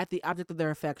angry at the object of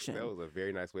their affection. That was a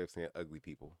very nice way of saying ugly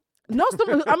people. No,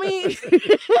 I mean,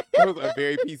 that was a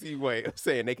very PC way of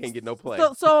saying they can't get no play.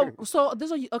 So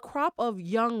there's a crop of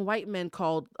young white men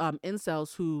called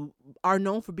incels who are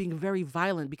known for being very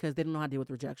violent because they don't know how to deal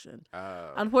with rejection.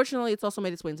 Unfortunately, it's also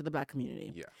made its way into the Black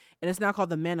community. Yeah, and it's now called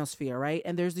the manosphere, right?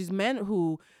 And there's these men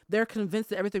who they're convinced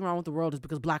that everything wrong with the world is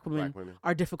because black women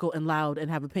are difficult and loud and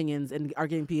have opinions and are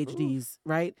getting PhDs,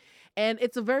 right? And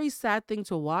it's a very sad thing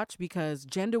to watch because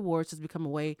gender wars has become a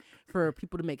way for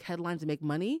people to make headlines and make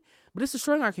money, but it's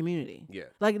destroying our community. Yeah.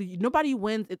 Like, nobody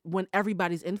wins when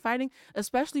everybody's infighting,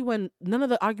 especially when none of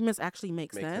the arguments actually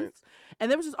make sense. And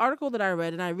there was this article that I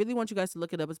read, and I really want you guys to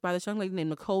look it up. It's by this young lady named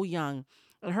Nicole Young.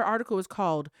 And her article is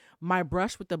called My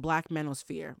Brush with the Black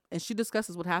Manosphere. And she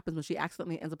discusses what happens when she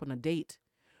accidentally ends up on a date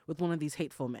with one of these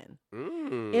hateful men.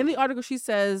 In the article, she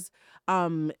says,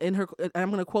 and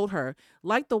I'm going to quote her,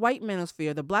 like the white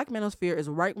manosphere, the black manosphere is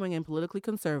right-wing and politically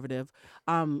conservative.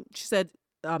 She said,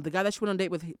 the guy that she went on a date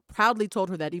with proudly told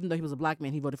her that even though he was a black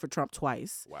man, he voted for Trump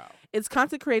twice. Wow. Its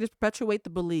content creators perpetuate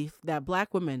the belief that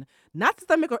black women, not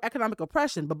systemic or economic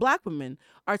oppression, but black women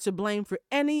are to blame for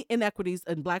any inequities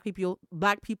in black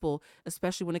people,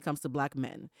 especially when it comes to black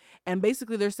men. And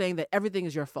basically they're saying that everything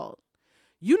is your fault.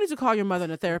 You need to call your mother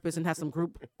and a therapist and have some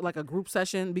group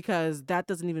session, because that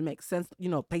doesn't even make sense. You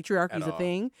know, patriarchy is a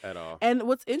thing. At all. And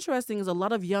what's interesting is a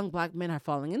lot of young black men are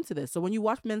falling into this. So when you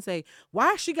watch men say,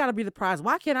 why she got to be the prize?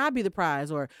 Why can't I be the prize?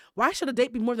 Or why should a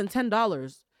date be more than $10?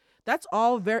 That's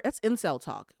that's incel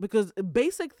talk, because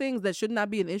basic things that should not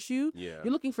be an issue, you're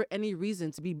looking for any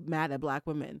reason to be mad at black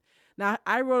women. Now,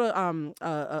 I wrote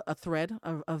a thread,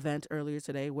 an event earlier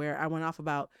today where I went off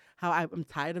about how I'm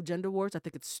tired of gender wars. I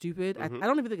think it's stupid. I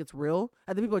don't even think it's real.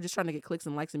 I think people are just trying to get clicks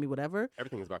and likes and be whatever.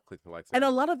 Everything is about clicks and likes. And a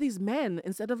lot of these men,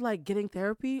 instead of like getting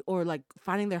therapy or like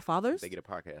finding their fathers, they get a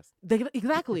podcast.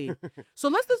 Exactly. So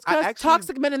let's discuss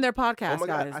toxic men in their podcast, guys.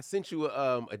 God, I sent you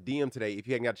a DM today. If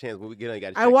you hadn't got a chance, when we get on, you got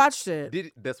to check I watched it.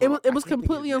 It was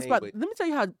completely on spot. Let me tell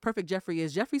you how perfect Jeffrey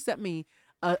is. Jeffrey sent me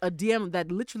a DM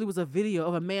that literally was a video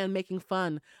of a man making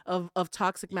fun of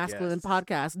toxic masculine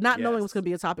podcasts, not knowing what's going to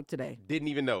be a topic today. Didn't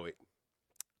even know it.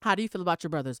 How do you feel about your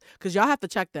brothers? Because y'all have to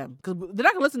check them. Because they're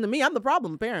not going to listen to me. I'm the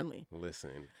problem, apparently.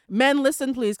 Listen. Men,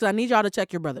 listen, please, because I need y'all to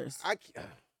check your brothers.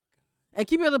 And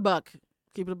keep it a buck.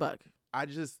 Keep it a buck.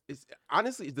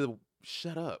 Honestly,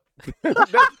 shut up.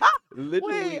 That's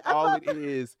literally all it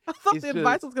is. I thought the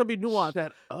advice was going to be nuanced.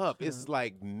 Shut up. It's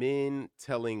like men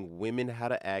telling women how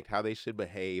to act, how they should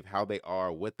behave, how they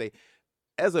are, what they...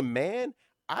 As a man,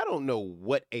 I don't know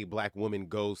what a black woman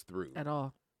goes through. At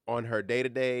all. On her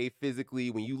day-to-day, physically,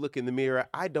 when you look in the mirror,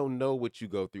 I don't know what you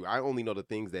go through. I only know the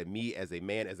things that me as a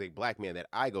man, as a black man, that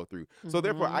I go through. So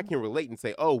therefore, I can relate and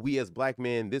say, oh, we as black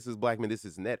men, this is black men, this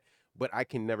is that. But I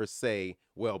can never say,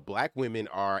 well, black women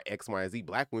are X, Y, and Z.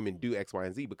 Black women do X, Y,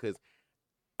 and Z, because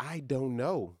I don't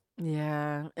know.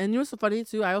 Yeah. And you know what's so funny,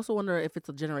 too? I also wonder if it's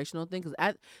a generational thing,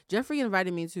 because Jeffrey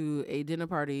invited me to a dinner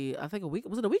party, I think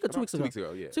was it a week or 2 weeks ago? 2 weeks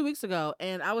ago, yeah. 2 weeks ago.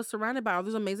 And I was surrounded by all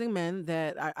these amazing men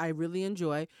that I really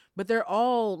enjoy, but they're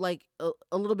all like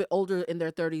a little bit older in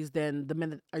their 30s than the men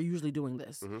that are usually doing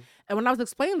this. Mm-hmm. And when I was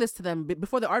explaining this to them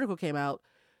before the article came out,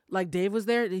 like Dave was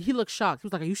there, he looked shocked. He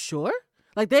was like, are you sure?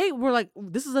 Like, they were like,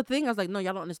 this is a thing? I was like, no,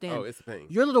 y'all don't understand. Oh, it's a thing.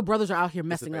 Your little brothers are out here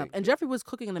messing up. And Jeffrey was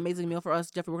cooking an amazing meal for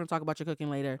us. Jeffrey, we're going to talk about your cooking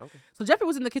later. Okay. So Jeffrey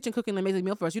was in the kitchen cooking an amazing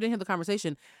meal for us. You didn't hear the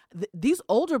conversation. These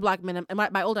older black men, and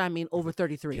by older I mean over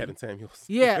 33. Kevin Samuels.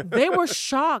 Yeah, they were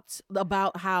shocked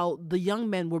about how the young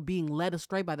men were being led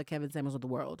astray by the Kevin Samuels of the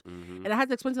world. Mm-hmm. And I had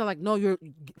to explain to them, like, no,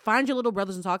 find your little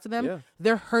brothers and talk to them. Yeah.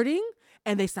 They're hurting.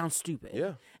 And they sound stupid.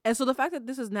 Yeah. And so the fact that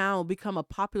this has now become a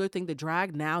popular thing to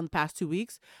drag now in the past 2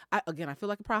 weeks, I feel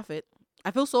like a prophet.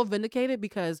 I feel so vindicated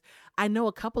because I know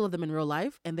a couple of them in real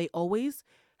life, and they always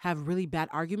have really bad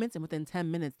arguments, and within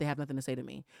 10 minutes, they have nothing to say to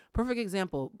me. Perfect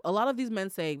example. A lot of these men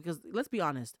say, because let's be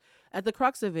honest, at the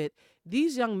crux of it,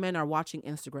 these young men are watching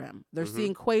Instagram. They're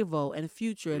seeing Quavo and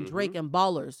Future and Drake and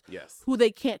Ballers, who they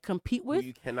can't compete with.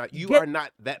 You are not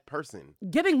that person.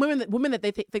 Getting women that they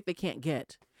think they can't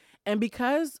get. And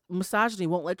because misogyny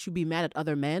won't let you be mad at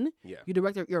other men, you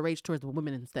direct your rage towards the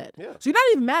women instead. Yeah. So you're not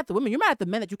even mad at the women. You're mad at the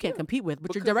men that you can't compete with,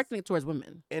 but you're directing it towards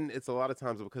women. And it's a lot of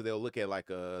times because they'll look at like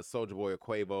a Soulja Boy or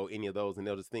Quavo, any of those, and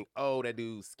they'll just think, oh, that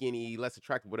dude's skinny, less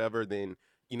attractive, whatever, than,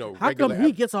 how come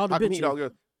he gets all the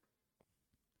bitches?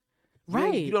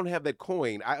 Right. You don't have that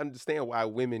coin. I understand why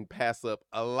women pass up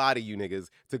a lot of you niggas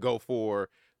to go for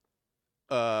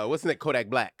what's that? Kodak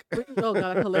Black. Oh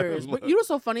god, that's hilarious. But you know what's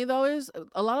so funny though is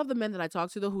a lot of the men that I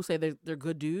talk to though who say they're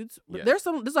good dudes. But there's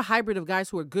a hybrid of guys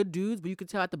who are good dudes, but you can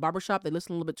tell at the barbershop they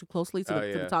listen a little bit too closely to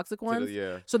the toxic ones.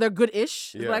 So they're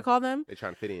good-ish is what I call them. They're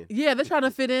trying to fit in. Yeah, they're trying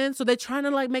to fit in. So they're trying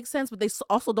to like make sense, but they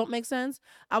also don't make sense.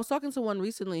 I was talking to one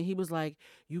recently. He was like,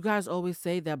 "You guys always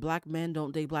say that black men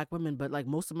don't date black women, but like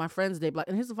most of my friends date black."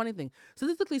 And here's the funny thing: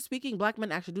 statistically speaking, black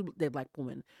men actually do date black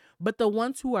women, but the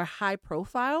ones who are high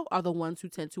profile are the ones who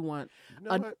tend to want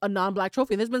a non-black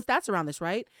trophy. And there's been stats around this,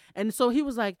 right? And so he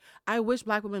was like, I wish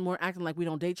black women weren't acting like we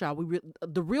don't date y'all.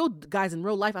 The real guys in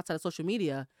real life outside of social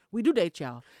media, we do date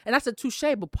y'all. And I said, touche,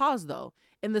 but pause though.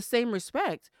 In the same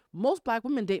respect, most black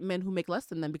women date men who make less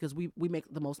than them because we make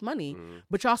the most money,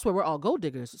 but y'all swear we're all gold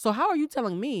diggers. So how are you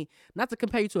telling me not to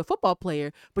compare you to a football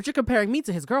player, but you're comparing me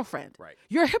to his girlfriend? Right.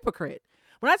 You're a hypocrite.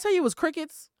 When I tell you it was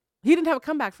crickets, he didn't have a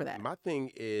comeback for that. My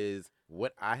thing is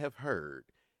what I have heard,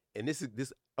 and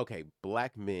this okay,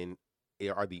 black men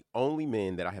are the only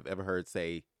men that I have ever heard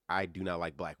say, I do not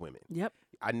like black women. Yep.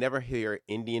 I never hear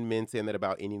Indian men saying that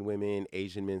about Indian women,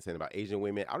 Asian men saying about Asian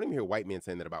women. I don't even hear white men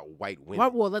saying that about white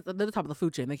women. Well, they're the top of the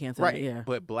food chain. They can't say that, yeah.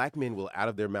 But black men will out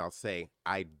of their mouth say,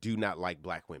 I do not like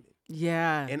black women.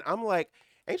 Yeah. And I'm like,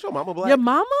 ain't your mama black? Your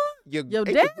mama? Your dad? Your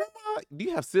grandma? Do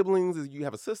you have siblings? Do you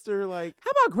have a sister? Like,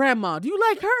 how about grandma? Do you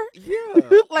like her?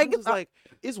 Yeah. Like it's like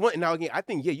it's one. Now again, I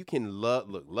think you can love.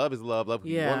 Look, love is love. Love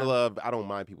you want to love. I don't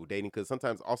mind people dating because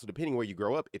sometimes also depending where you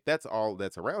grow up, if that's all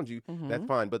that's around you, that's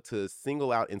fine. But to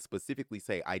single out and specifically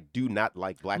say I do not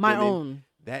like black women.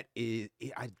 That is,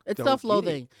 it's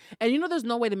self-loathing. And you know, there's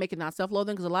no way to make it not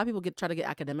self-loathing because a lot of people try to get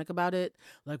academic about it.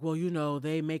 Like, well, you know,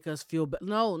 they make us feel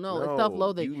no, it's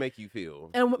self-loathing. You make you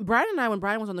feel. And when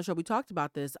Brian was on the show, we talked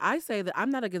about this. I say that I'm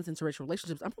not against interracial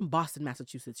relationships. I'm from Boston,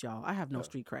 Massachusetts, y'all. I have no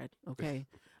street cred, okay?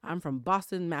 I'm from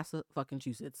Boston,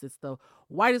 Massachusetts. It's the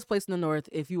whitest place in the North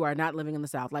if you are not living in the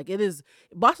South. Like, it is,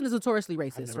 Boston is notoriously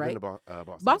racist, right?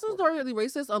 Boston's notoriously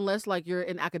racist unless, like, you're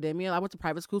in academia. I went to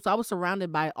private school, so I was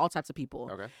surrounded by all types of people.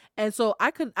 Okay. And so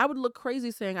I would look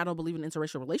crazy saying I don't believe in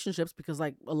interracial relationships because,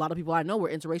 like, a lot of people I know were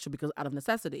interracial because out of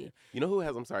necessity. You know who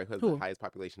has the highest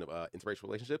population of interracial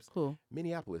relationships? Who?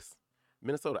 Minneapolis,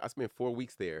 Minnesota. I spent 4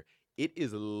 weeks there. It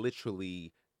is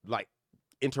literally like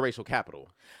interracial capital.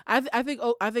 I think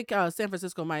San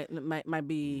Francisco might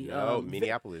be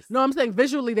Minneapolis. No, I'm saying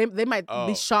visually they might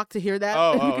be shocked to hear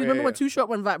that. Remember when Too Short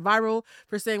went viral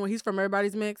for saying when he's from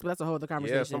everybody's mix, but that's a whole other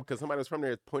conversation. Yeah, because somebody was from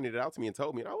there pointed it out to me and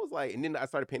told me, and I was like, and then I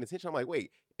started paying attention. I'm like,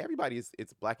 wait,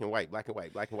 it's black and white, black and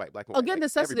white, black and white, black and white. Again, like,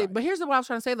 necessity. Everybody. But here's what I was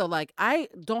trying to say though. Like, I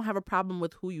don't have a problem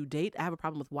with who you date. I have a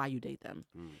problem with why you date them.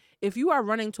 If you are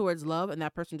running towards love and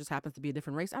that person just happens to be a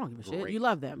different race, I don't give a shit. You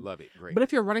love them. Love it. Great. But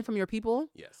if you're running from your people,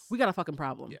 we got a fucking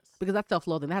problem. Yes. Because that's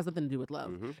self-loathing. That has nothing to do with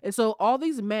love. And so all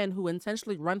these men who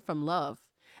intentionally run from love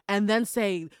and then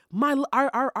say,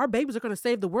 our babies are going to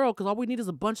save the world because all we need is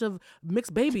a bunch of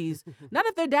mixed babies. Not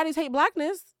if their daddies hate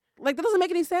blackness. Like, that doesn't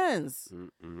make any sense.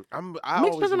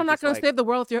 Mixed children are not going to save the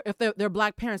world if their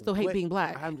black parents still hate being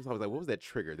black. I'm just always like, what was that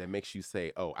trigger that makes you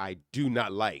say, oh, I do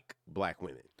not like black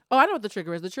women? Oh, I know what the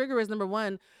trigger is. The trigger is, number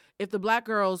one, if the black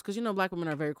girls, because you know black women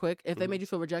are very quick, if they made you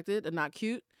feel rejected and not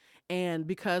cute, and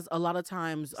because a lot of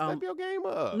times... Step your game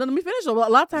up. No, let me finish. Well,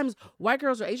 a lot of times, white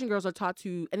girls or Asian girls are taught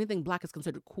to anything black is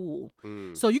considered cool.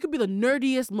 So you could be the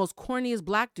nerdiest, most corniest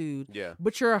black dude,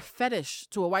 but you're a fetish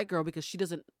to a white girl because she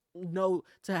doesn't know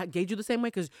to gauge you the same way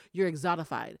because you're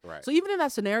exotified. Right. So even in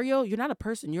that scenario, you're not a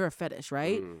person, you're a fetish,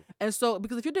 right? And so,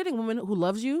 because if you're dating a woman who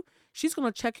loves you, she's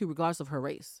going to check you regardless of her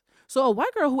race. So a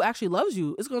white girl who actually loves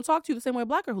you is going to talk to you the same way a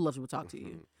black girl who loves you will talk to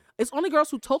you. It's only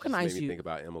girls who tokenize just made me you. Think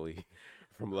about Emily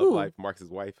from Love Life, Marcus's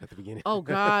wife at the beginning. Oh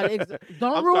God!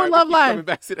 Don't ruin Love Life.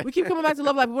 We keep coming back to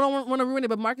Love Life. We don't want to ruin it,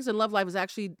 but Marcus in Love Life is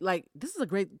actually like, this is a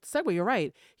great segue. You're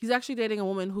right. He's actually dating a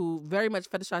woman who very much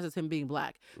fetishizes him being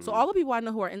black. So all the people I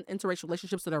know who are in interracial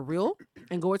relationships that are real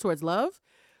and go towards love,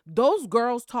 those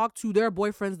girls talk to their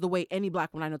boyfriends the way any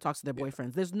black woman I know talks to their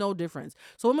boyfriends. There's no difference.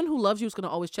 So a woman who loves you is going to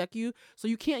always check you. So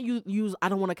you can't use I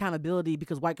don't want accountability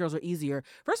because white girls are easier.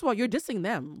 First of all, you're dissing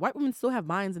them. White women still have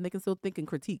minds and they can still think and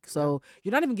critique. So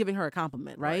you're not even giving her a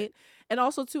compliment, right? And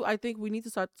also, too, I think we need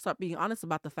to start being honest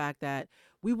about the fact that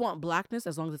we want blackness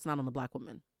as long as it's not on the black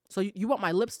woman. So you want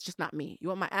my lips, just not me. You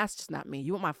want my ass, just not me.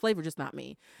 You want my flavor, just not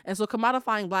me. And so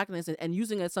commodifying blackness and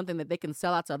using it as something that they can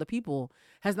sell out to other people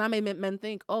has not made men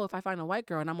think, oh, if I find a white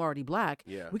girl and I'm already black,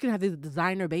 we can have these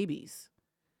designer babies.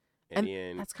 And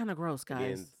then, that's kind of gross,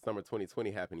 guys. And summer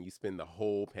 2020 happened. You spend the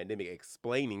whole pandemic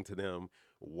explaining to them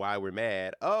why we're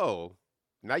mad. Oh,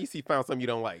 Now you found something you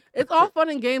don't like. It's all fun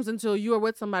and games until you are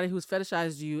with somebody who's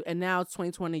fetishized you, and now it's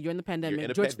 2020. You're in the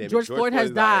pandemic. George Floyd has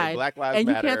died, and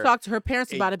you can't talk to her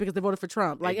parents about it because they voted for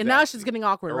Trump. Like, and now it's just getting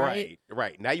awkward, right?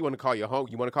 Right. Now you want to call your home.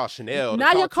 You want to call Chanel.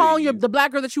 Now you're calling the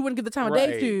black girl that you wouldn't give the time of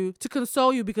day to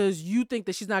console you because you think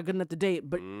that she's not good enough to date.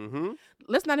 But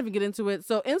let's not even get into it.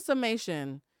 So, in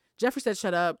summation, Jeffree said,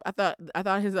 "Shut up." I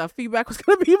thought his feedback was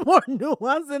going to be more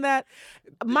nuanced than that.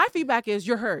 My feedback is,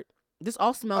 you're hurt. This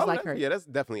all smells like hurt. Yeah, that's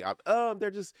definitely.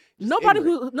 They're just nobody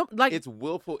ignorant. like it's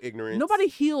willful ignorance. Nobody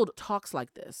healed talks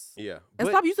like this. Yeah, and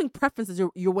stop using preference as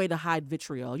your way to hide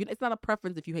vitriol. It's not a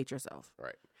preference if you hate yourself.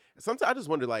 Right. Sometimes I just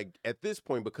wonder, like, at this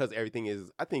point, because everything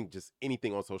is, I think just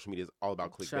anything on social media is all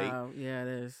about clickbait. Child, yeah, it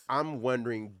is. I'm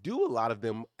wondering, do a lot of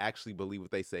them actually believe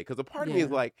what they say? Because a part of me is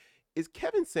like, is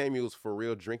Kevin Samuels for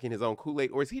real drinking his own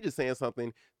Kool-Aid, or is he just saying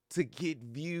something to get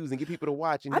views and get people to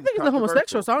watch? And I think he's a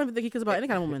homosexual, so I don't even think he cares about any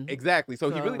kind of woman. Exactly. So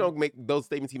he really don't make those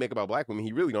statements he make about black women.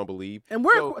 He really don't believe. And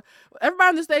everybody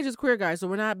on the stage is queer guys, so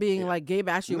we're not being like gay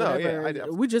bashy or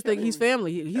whatever. We just think he's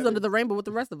family. He's under the rainbow with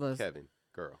the rest of us. Kevin,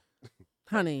 girl.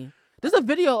 Honey. There's a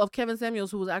video of Kevin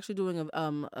Samuels who was actually doing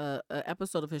a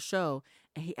episode of his show,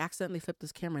 and he accidentally flipped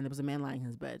his camera, and there was a man lying in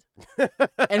his bed.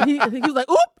 And he was like,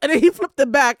 oop! And then he flipped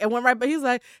it back and went right back. He's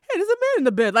like, hey, there's a man in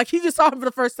the bed. Like, he just saw him for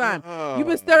the first time. You've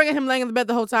been staring at him laying in the bed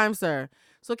the whole time, sir.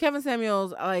 So Kevin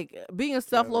Samuels, like, being a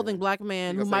self-loathing black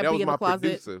man who might be in the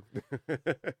closet.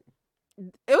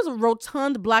 It was a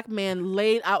rotund black man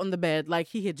laid out in the bed like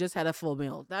he had just had a full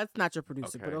meal. That's not your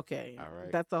producer, but okay. All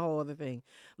right. That's a whole other thing.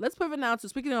 Let's pivot now to,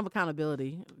 speaking of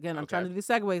accountability. Again, I'm trying to do the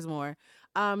segues more.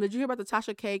 Did you hear about the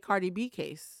Tasha K. Cardi B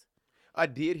case? I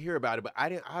did hear about it, but I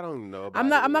don't know about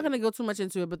I'm not going to go too much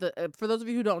into it, but for those of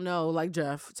you who don't know, like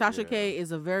Jeff, Tasha K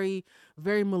is a very,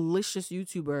 very malicious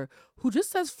YouTuber who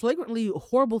just says flagrantly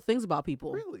horrible things about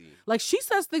people. Really? Like, she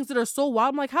says things that are so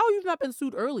wild. I'm like, how have you not been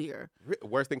sued earlier?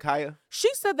 Worse than Kaya? She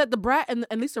said that the Brat and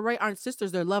Lisa Ray aren't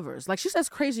sisters, they're lovers. Like, she says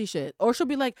crazy shit. Or she'll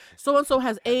be like, so-and-so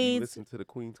has AIDS. Listen to the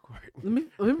Queen's Court.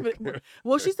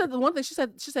 Well, she said the one thing, she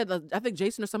said I think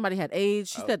Jason or somebody had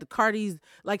AIDS. She said Cardi's,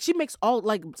 like, she makes all,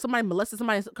 like, somebody molested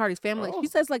somebody in Cardi's family. Like, she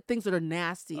says, like, things that are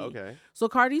nasty. Okay. So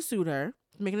Cardi sued her.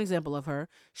 Make an example of her.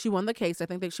 She won the case. I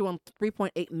think that she won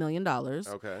 $3.8 million.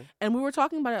 Okay. And we were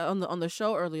talking about it on the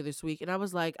show earlier this week, and I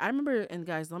was like, I remember, and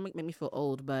guys, don't make me feel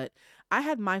old, but I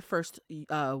had my first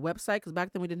website, because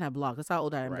back then we didn't have blogs. That's how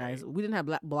old I am, guys. We didn't have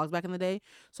blogs back in the day.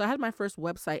 So I had my first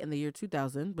website in the year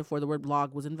 2000, before the word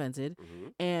blog was invented.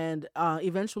 And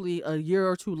eventually, a year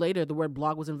or two later, the word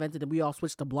blog was invented, and we all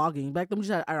switched to blogging. Back then, we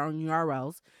just had our own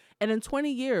URLs. And in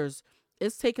 20 years,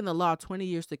 it's taken the law 20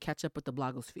 years to catch up with the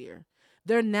blogosphere.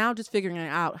 They're now just figuring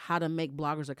out how to make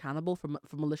bloggers accountable for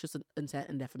malicious intent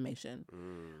and defamation.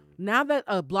 Now that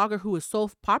a blogger who is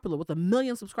so popular with 1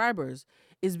 million subscribers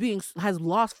has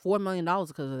lost $4 million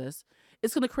because of this,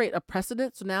 it's going to create a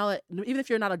precedent. So now, even if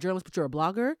you're not a journalist but you're a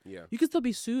blogger, you can still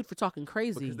be sued for talking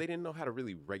crazy. Because they didn't know how to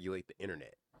really regulate the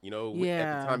internet. At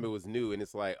the time it was new, and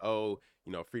it's like,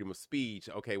 freedom of speech.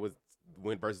 Okay,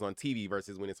 when versus on TV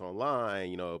versus when it's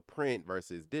online, print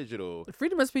versus digital.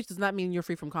 Freedom of speech does not mean you're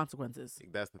free from consequences.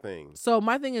 That's the thing. So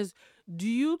my thing is, do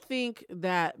you think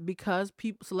that because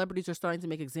celebrities are starting to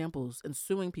make examples and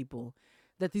suing people,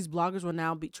 that these bloggers will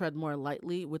now tread more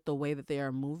lightly with the way that they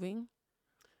are moving?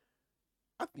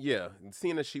 Yeah,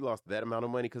 seeing that she lost that amount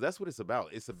of money, because that's what it's about.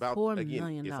 It's about, $4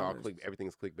 million. It's all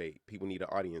everything's clickbait. People need an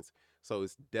audience, so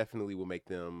it's definitely will make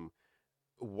them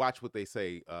watch what they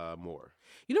say more.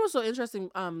 You know what's so interesting?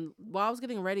 While I was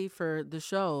getting ready for the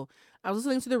show, I was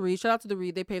listening to The Read. Shout out to The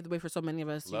Read. They paved the way for so many of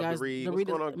us. Love you guys, The Read. What's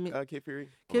going on, Kid Fury?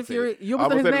 Kid Fury. You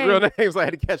almost said his real name, so I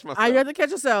had to catch myself. You had to catch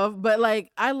yourself. But,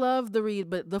 like, I love The Read.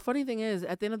 But the funny thing is,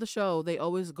 at the end of the show, they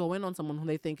always go in on someone who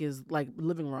they think is, like,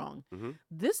 living wrong.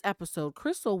 This episode,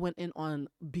 Crystal went in on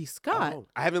B. Scott. Oh,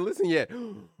 I haven't listened yet.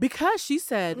 Because she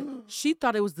said she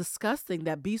thought it was disgusting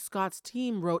that B. Scott's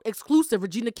team wrote exclusive,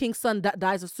 Regina King's son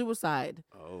dies of suicide.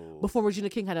 Before Regina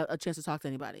King had a chance to talk to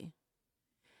anybody.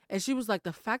 And she was like,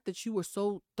 the fact that you were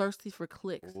so thirsty for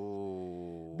clicks,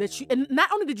 and not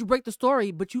only did you break the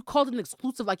story, but you called it an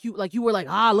exclusive, like you were like,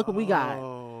 look what we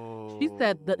got. She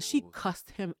said that she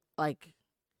cussed him like,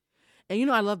 and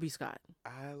I love B. Scott.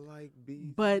 I like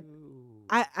B. But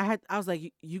I was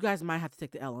like, you guys might have to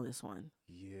take the L on this one.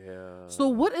 Yeah. So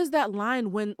what is that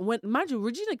line when mind you,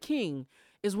 Regina King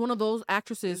is one of those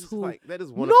actresses who that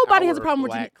is one nobody of has a problem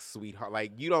with. Black sweetheart,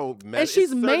 like you don't. And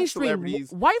she's mainstream.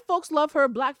 White folks love her.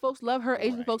 Black folks love her.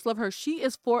 Asian folks love her. She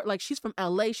is she's from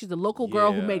LA. She's a local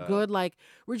girl who made good. Like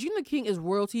Regina King is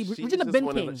royalty. Regina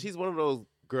King. She's one of those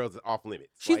girls that's off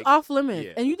limits. She's off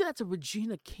limits, and you did that to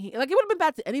Regina King. Like it would have been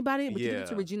bad to anybody, but you did it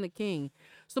to Regina King.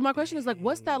 So my question is like,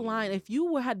 what's that line? If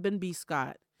you had been B.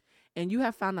 Scott and you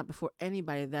have found out before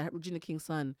anybody that Regina King's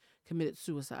son committed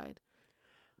suicide.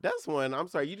 That's one. I'm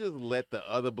sorry. You just let the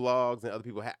other blogs and other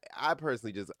people. I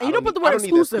personally just. And you don't put the word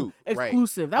exclusive.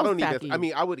 Exclusive. That was tacky. I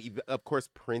mean, I would of course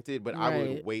print it, but I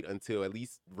would wait until at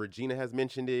least Regina has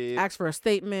mentioned it. Ask for a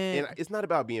statement. And it's not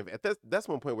about being. That's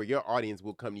one point where your audience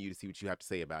will come to you to see what you have to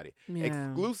say about it. Yeah.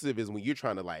 Exclusive is when you're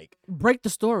trying to like break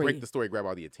the story, grab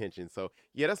all the attention. So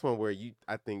yeah, that's one where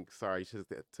I think. Sorry, she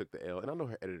just took the L, and I know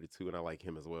her editor too, and I like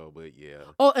him as well. But yeah.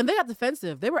 Oh, and they got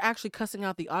defensive. They were actually cussing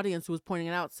out the audience who was pointing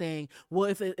it out, saying, "Well,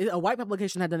 if a white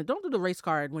publication had done it, don't do the race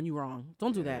card when you're wrong.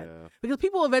 Don't do that." Because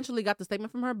people eventually got the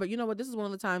statement from her. But you know what? This is one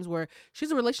of the times where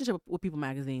she's in a relationship with People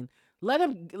Magazine. Let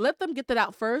them get that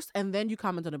out first, and then you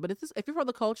comment on it. But if you're for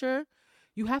the culture,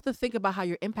 you have to think about how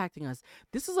you're impacting us.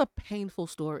 This is a painful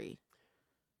story.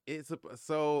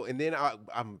 And then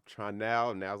I'm trying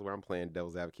now's where I'm playing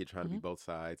devil's advocate, trying to be both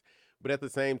sides. But at the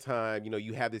same time,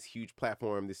 you have this huge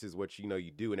platform. This is what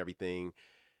you do and everything.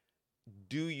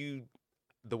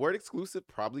 The word exclusive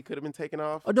probably could have been taken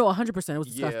off. Oh no, 100%. It was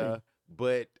disgusting. Yeah,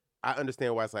 but I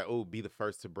understand why it's like, be the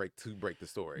first to break the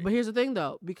story. But here's the thing,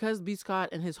 though, because B. Scott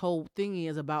and his whole thingy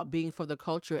is about being for the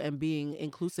culture and being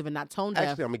inclusive and not tone deaf.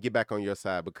 Actually, I'm gonna get back on your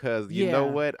side because you know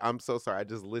what? I'm so sorry. I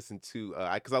just listened to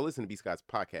because I listened to B. Scott's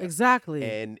podcast. Exactly.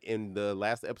 And in the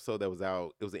last episode that was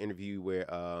out, it was an interview where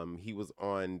he was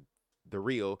on The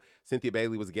Real. Cynthia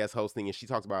Bailey was guest hosting, and she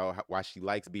talks about why she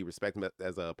likes to be respected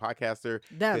as a podcaster.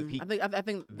 I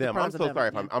think them. I'm so sorry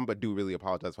if I'm but do really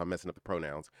apologize if I'm messing up the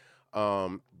pronouns.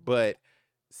 But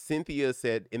Cynthia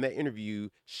said in that interview,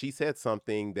 she said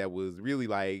something that was really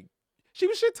like she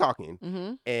was shit talking.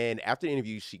 Mm-hmm. And after the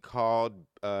interview, she called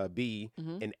B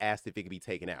and asked if it could be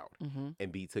taken out,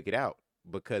 and B took it out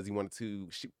because he wanted to.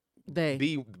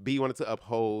 B wanted to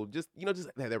uphold just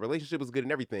that their relationship was good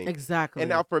and everything. Exactly. And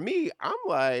now for me, I'm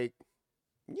like,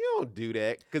 you don't do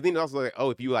that, because then also like,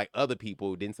 if you like other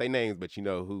people, didn't say names, but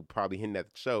who probably hinted at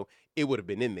the show, it would have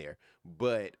been in there.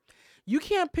 But you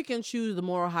can't pick and choose the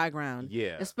moral high ground.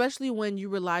 Yeah. Especially when you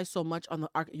rely so much on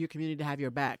your community to have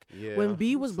your back. Yeah. When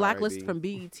B was blacklisted from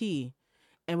BET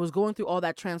and was going through all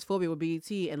that transphobia with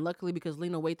BET, and luckily because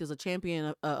Lena Waithe is a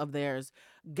champion of theirs,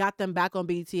 got them back on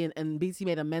BET, and BET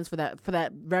made amends for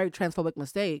that very transphobic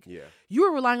mistake. Yeah. You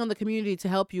were relying on the community to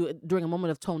help you during a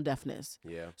moment of tone deafness.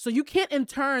 Yeah. So you can't in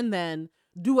turn then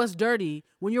do us dirty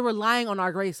when you're relying on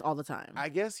our grace all the time. I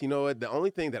guess, what, the only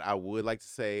thing that I would like to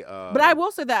say... but I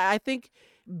will say that I think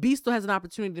B still has an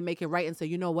opportunity to make it right and say,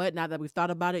 you know what, now that we've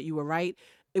thought about it, you were right.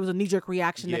 It was a knee-jerk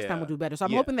reaction. Next time we'll do better. So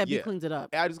I'm hoping that B cleans it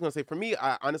up. I was just going to say, for me,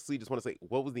 I honestly just want to say,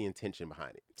 what was the intention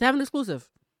behind it? To have an exclusive.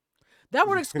 That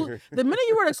word exclusive. The minute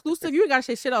you word exclusive, you ain't got to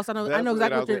say shit else. I know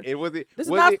exactly what you're... This is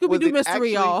not Scooby-Doo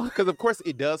mystery, y'all. Because, of course,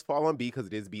 it does fall on B because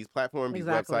it is B's platform, B's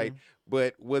website.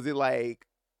 But was it like...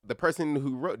 The person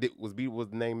who wrote it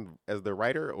was named as the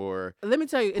writer, or let me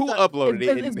tell you, who uploaded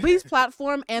it? It's B's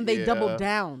platform, and they doubled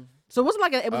down. So it wasn't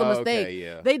like it was a mistake. Okay,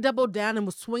 yeah. They doubled down and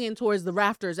was swinging towards the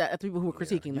rafters at the people who were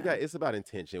critiquing that. It's about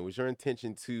intention. Was your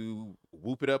intention to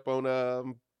whoop it up on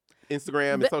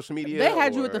Instagram and social media? They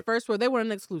had you at the first word. They were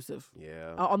an exclusive.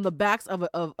 Yeah. On the backs of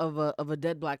a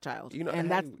dead black child.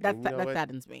 And that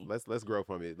saddens me. Let's grow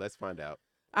from it. Let's find out.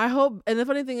 I hope, and the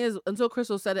funny thing is, until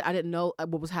Crystal said it, I didn't know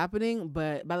what was happening.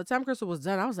 But by the time Crystal was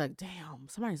done, I was like, "Damn,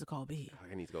 somebody needs to call B."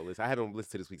 I need to go listen. I haven't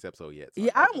listened to this week's episode yet.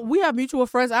 So we have mutual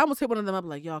friends. I almost hit one of them up,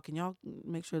 like, "Y'all, can y'all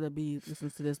make sure that B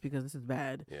listens to this because this is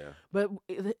bad." Yeah. But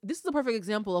this is a perfect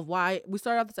example of why we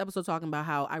started off this episode talking about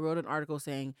how I wrote an article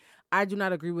saying I do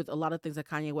not agree with a lot of things that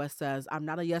Kanye West says. I'm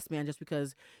not a yes man just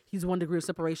because he's 1 degree of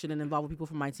separation and involved with people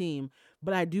from my team.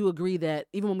 But I do agree that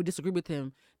even when we disagree with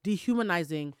him,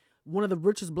 dehumanizing one of the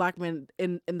richest black men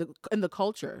in the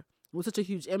culture with such a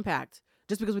huge impact,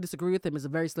 just because we disagree with him, is a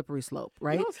very slippery slope,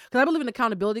 right? Because I believe in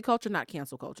accountability culture, not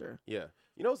cancel culture. Yeah.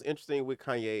 What's interesting with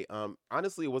Kanye?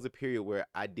 Honestly, it was a period where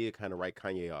I did kind of write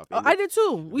Kanye off. I did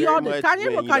too. We all did.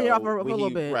 Kanye wrote Kanye off for a little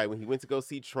bit. Right, when he went to go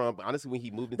see Trump. Honestly, when he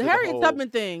moved into the Harriet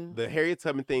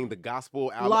Tubman thing, the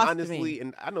gospel album. Lost honestly, me.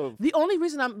 And I know the only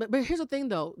reason but here's the thing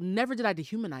though. Never did I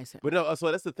dehumanize him. But no, so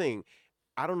that's the thing.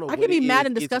 I don't know. I can be mad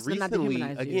and disgusted and not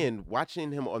dehumanize you. Again,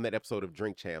 watching him on that episode of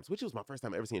Drink Champs, which was my first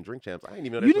time ever seeing Drink Champs. I didn't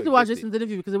even know that you need to watch Jason's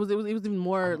interview because it was even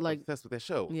more I'm like obsessed with that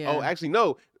show. Yeah. Oh, actually,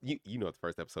 no. You know what the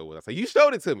first episode was? I said you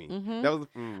showed it to me. Mm-hmm. That was.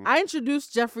 I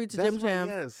introduced Jeffrey to Jim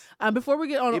Champs. Yes. Before we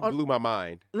get on, it blew my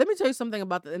mind. Let me tell you something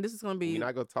about that, and this is going to be. We're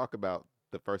not going to talk about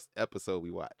the first episode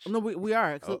we watched. No, we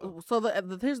are. So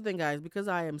here's the thing, guys. Because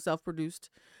I am self-produced,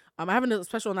 I have a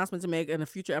special announcement to make in a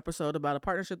future episode about a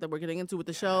partnership that we're getting into with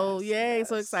the show. Yay,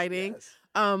 so exciting. Yes.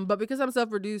 But because I'm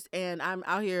self-produced and I'm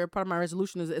out here, part of my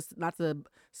resolution is not to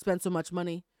spend so much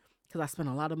money, because I spend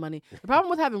a lot of money. The problem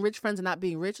with having rich friends and not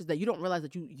being rich is that you don't realize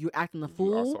that you're acting a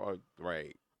fool.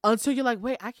 Right. Until you're like,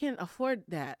 wait, I can't afford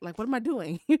that. Like, what am I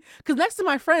doing? Because next to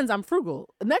my friends, I'm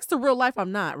frugal. Next to real life,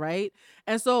 I'm not, right?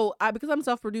 And so because I'm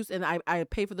self-produced and I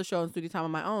pay for the show and studio time on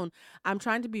my own, I'm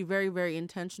trying to be very, very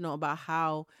intentional about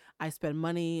how I spend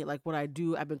money, like what I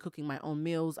do. I've been cooking my own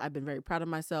meals. I've been very proud of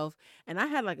myself. And I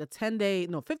had like a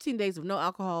 15 days of no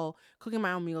alcohol, cooking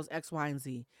my own meals, X, Y, and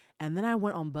Z. And then I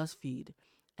went on BuzzFeed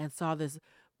and saw this.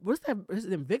 What's that? His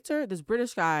name Victor? This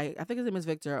British guy, I think his name is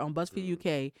Victor, on BuzzFeed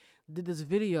UK, did this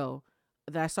video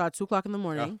that I saw at 2:00 in the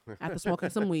morning after smoking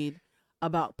some weed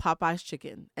about Popeye's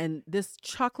chicken. And this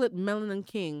chocolate melanin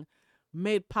king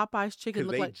made Popeye's chicken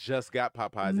look like... they just got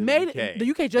Popeyes in the UK. The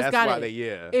UK just got it.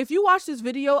 If you watch this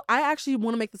video, I actually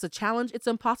want to make this a challenge. It's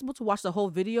impossible to watch the whole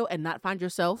video and not find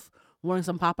yourself wanting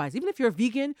some Popeyes. Even if you're a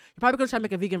vegan, you're probably going to try to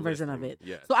make a vegan version of it.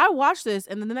 Yes. So I watched this,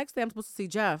 and then the next day I'm supposed to see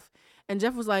Jeff. And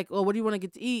Jeff was like, "Oh, what do you want to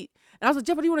get to eat?" And I was like,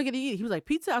 "Jeff, what do you want to get to eat?" He was like,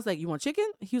 "Pizza." I was like, "You want chicken?"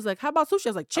 He was like, "How about sushi?" I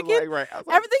was like, "Chicken."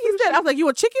 Everything he said, I was like, "You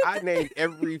want chicken?" I named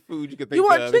every food you could think you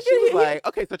want of. Chicken? She was like,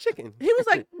 "Okay, so chicken." He was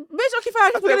like, "Bitch, okay,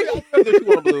 fine." What you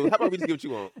want, Blue? How about we just get what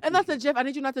you want? And I said, "Jeff, I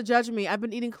need you not to judge me. I've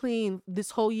been eating clean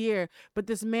this whole year, but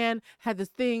this man had this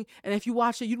thing, and if you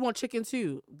watch it, you'd want chicken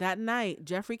too." That night,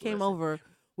 Jeffrey came over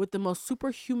with the most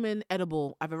superhuman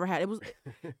edible I've ever had.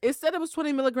 It said it was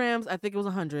 20 milligrams. I think it was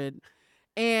 100.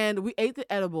 And we ate the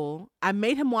edible. I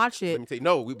made him watch it. Let me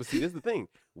tell you, but see, this is the thing.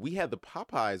 We had the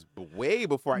Popeyes way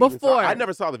before I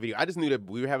never saw the video. I just knew that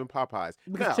we were having Popeyes.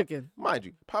 Because chicken. Mind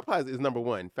you, Popeyes is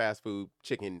 #1 fast food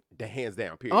chicken, hands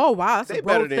down, period. Oh, wow. That's a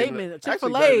bold statement.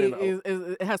 Chick-fil-A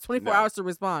it has 24 hours to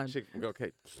respond.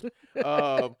 Okay.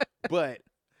 But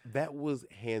that was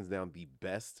hands down the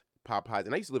best Popeyes.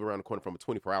 And I used to live around the corner from a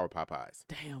 24-hour Popeyes.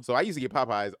 Damn. So I used to get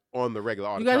Popeyes on the regular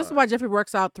all the time. time. This is why Jeffrey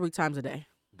works out 3 times a day.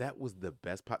 That was the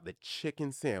best the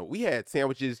chicken sandwich. We had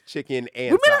sandwiches, chicken,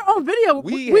 and we made our own video.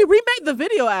 We remade the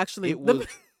video, actually. It was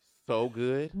so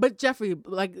good. But Jeffrey,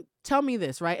 like, tell me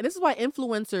this, right? And this is why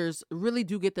influencers really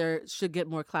should get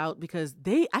more clout, because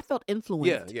I felt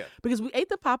influenced. Yeah. Because we ate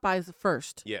the Popeyes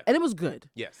first. Yeah. And it was good.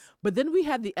 Yes. But then we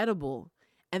had the edible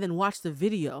and then watched the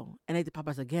video and ate the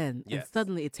Popeyes again. Yes. And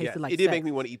suddenly it tasted like it did make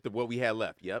me want to eat what we had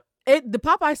left. Yep. The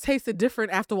Popeyes tasted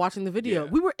different after watching the video. Yeah.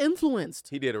 We were influenced.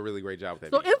 He did a really great job with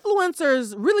that. So video.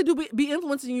 Influencers really do be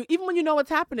influencing you, even when you know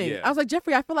what's happening. Yeah. I was like,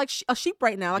 Jeffrey, I feel like a sheep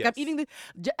right now. Like, I'm eating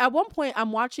at one point,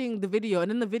 I'm watching the video, and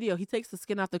in the video, he takes the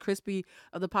skin off the crispy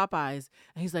of the Popeyes,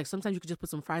 and he's like, sometimes you could just put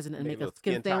some fries in it and make a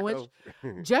skin sandwich.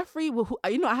 Jeffrey,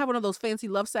 I have one of those fancy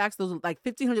love sacks, those like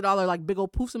 $1,500 like big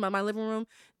old poofs in my living room.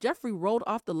 Jeffrey rolled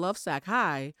off the love sack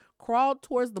high, crawled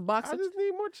towards the box. I just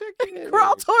need more chicken.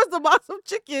 Crawled towards the box of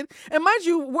chicken, and mind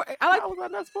you, how was I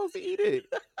not supposed to eat it?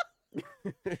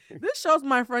 This shows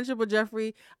my friendship with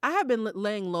Jeffrey. I have been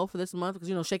laying low for this month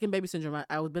because, shaken baby syndrome.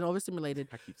 I've been overstimulated.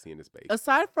 I keep seeing this baby.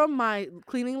 Aside from my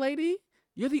cleaning lady,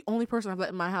 you're the only person I've let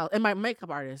in my house. And my makeup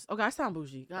artist. Okay, I sound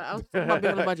bougie. I was talking about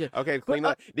being on a budget. Okay, clean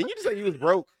up. Didn't you just say you was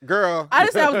broke, girl? I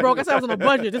didn't say I was broke. I said I was on a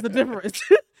budget. There's a difference.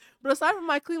 But aside from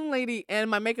my cleaning lady and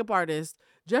my makeup artist,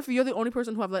 Jeffrey, you're the only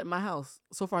person who I've let in my house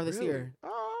so far this year.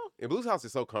 Oh, and Blue's house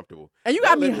is so comfortable. And you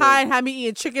got me high and had me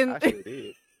eating chicken. I sure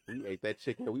did. We ate that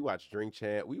chicken. We watched Drink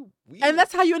Champ. And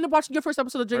that's how you end up watching your first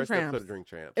episode of Drink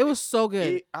Champ. It was so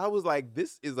good. I was like,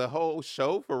 this is a whole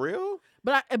show for real?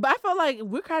 But I felt like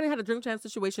we kind of had a Drink Champ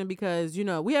situation because,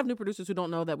 we have new producers who don't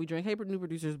know that we drink. Hey, new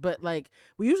producers. But, like,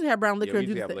 we usually have brown liquor, and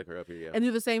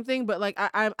do the same thing. But, like,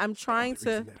 I'm trying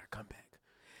to...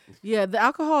 Yeah, the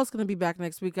alcohol is going to be back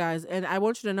next week, guys. And I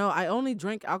want you to know, I only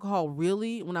drink alcohol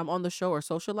really when I'm on the show or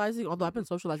socializing, although I've been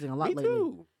socializing a lot lately. Me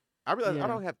too. I realize I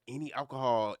don't have any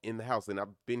alcohol in the house, and I've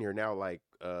been here now like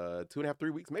 2.5, 3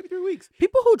 weeks, maybe 3 weeks.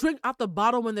 People who drink out the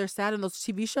bottle when they're sad in those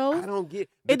TV shows, I don't get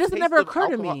it. Doesn't ever occur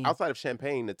to me. Outside of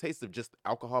champagne, the taste of just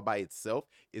alcohol by itself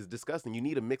is disgusting. You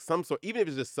need to mix some sort, even if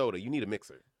it's just soda. You need a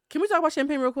mixer. Can we talk about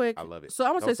champagne real quick? I love it. So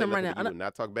I want to say something right now.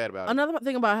 Not talk bad about it. Another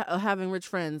thing about having rich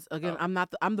friends. Again,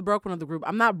 I'm the broke one of the group.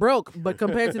 I'm not broke, but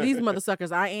compared to these mother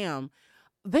suckers, I am.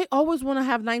 They always want to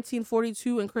have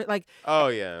 1942 and like, oh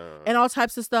yeah, and all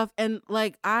types of stuff. And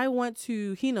like, I went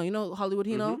to Hino, Hollywood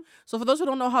Hino. Mm-hmm. So for those who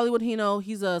don't know Hollywood Hino,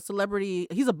 he's a celebrity.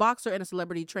 He's a boxer and a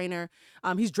celebrity trainer.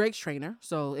 He's Drake's trainer.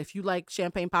 So if you like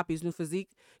Champagne Papi's new physique,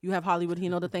 you have Hollywood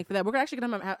Hino to thank for that. We're actually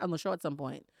gonna have him on the show at some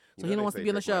point. So Hino wants to be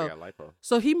on the show.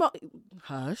 So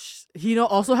Hino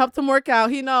also helped him work out.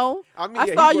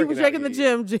 I saw you shaking the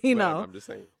gym, Hino. I'm just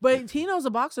saying. But Hino's a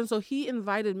boxer, and so he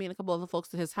invited me and a couple other folks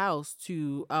to his house to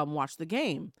to watch the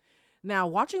game. Now,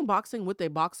 watching boxing with a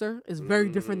boxer is very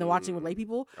different than watching with lay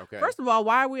people. Okay. First of all,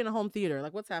 why are we in a home theater?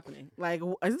 Like, what's happening? Like,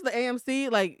 is this the AMC?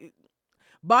 Like,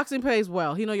 boxing pays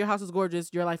well. You know, your house is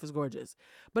gorgeous. Your life is gorgeous.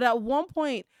 But at one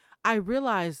point, I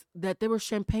realized that there was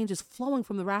champagne just flowing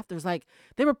from the rafters. Like,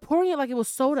 they were pouring it like it was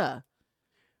soda.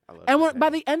 And by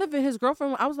the end of it, his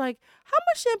girlfriend, I was like, how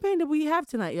much champagne did we have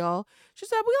tonight, y'all? She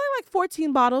said, we only like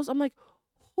 14 bottles. I'm like,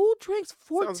 who drinks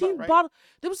 14 bottles?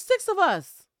 There was 6 of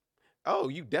us. Oh,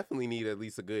 you definitely need at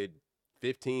least a good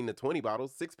 15 to 20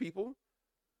 bottles. 6 people?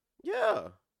 Yeah.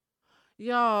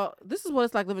 Y'all, this is what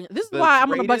it's like living. This is why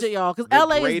I'm on a budget, y'all, because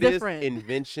LA is different. The greatest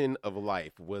invention of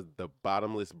life was the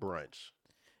bottomless brunch.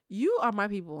 You are my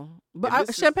people.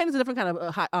 But champagne is a different kind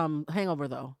of hangover,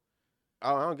 though.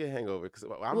 Oh, I don't get hangover because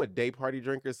I'm a day party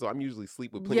drinker, so I'm usually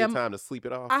sleep with plenty of time to sleep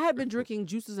it off. I had been drinking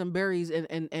juices and berries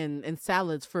and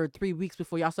salads for 3 weeks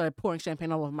before y'all started pouring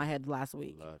champagne all over my head last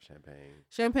week. Love champagne.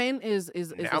 Champagne is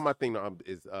now my thing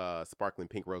is sparkling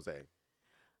pink rosé.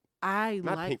 Not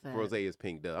like pink that. Rosé is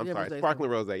pink, duh. I'm sorry, sparkling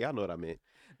rosé. Y'all know what I meant.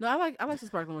 No, I like the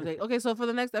sparkling rosé. Okay, so for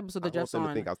the next episode that Jeff's on,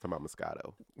 I think I was talking about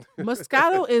Moscato.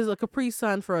 Moscato is a Capri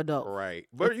Sun for adults. Right,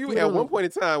 but at one point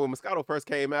in time when Moscato first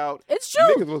came out, it's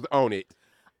true. Niggas was on it.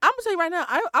 I'm gonna tell you right now,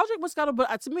 I'll drink Moscato,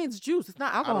 but to me it's juice. It's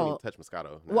not alcohol. I don't even touch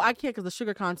Moscato. No. Well, I can't because the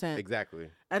sugar content. Exactly.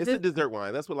 It's a dessert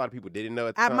wine. That's what a lot of people didn't know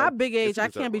at the time. At my big age, I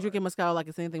can't be drinking Moscato like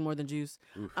it's anything more than juice.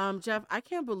 Jeff, I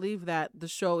can't believe that the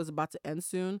show is about to end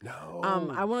soon. No.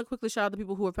 I want to quickly shout out the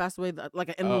people who have passed away, like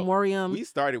an in memoriam. We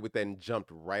started with that and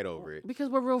jumped right over it. Because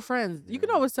we're real friends. You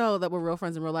can always tell that we're real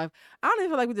friends in real life. I don't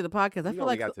even feel like we did a podcast. I feel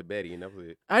like we got to Betty and that was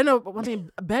it. I know. I mean,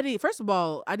 Betty, first of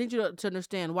all, I need you to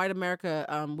understand, white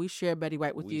America, we share Betty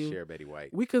White with you. We share Betty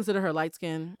White. We consider her light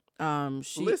skin.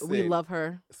 We love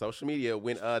her. Social media,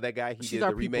 when that guy did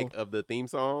the remake of the theme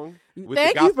song with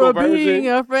Thank the gospel you for being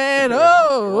a friend.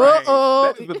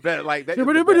 Oh, that is the best. Like that.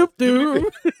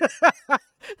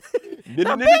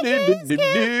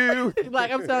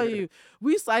 Like I'm telling you,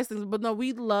 we slice things, but no,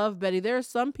 we love Betty. There are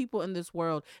some people in this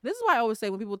world. This is why I always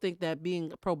say when people think that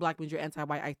being pro-black means you're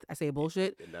anti-white, I say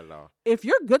bullshit. Not at all. If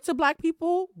you're good to black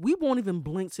people, we won't even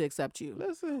blink to accept you.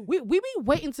 Listen, we be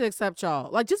waiting to accept y'all.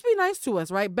 Like, just be nice to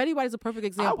us, right? Betty White is a perfect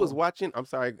example. I was watching. I'm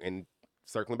sorry, and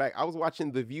circling back, I was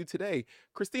watching The View today.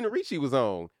 Christina Ricci was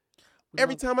on.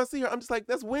 Every time I see her, I'm just like,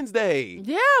 that's Wednesday.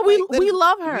 Yeah, we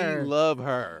love her. We love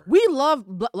her. We love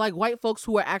like white folks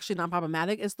who are actually not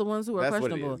problematic. It's the ones who are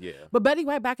questionable. What it is, yeah. But Betty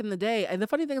White back in the day, and the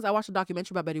funny thing is, I watched a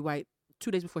documentary about Betty White 2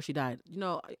 days before she died. You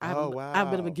know, I have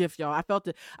a bit of a gift, y'all. I felt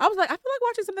it. I was like, I feel like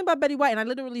watching something about Betty White, and I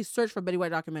literally searched for Betty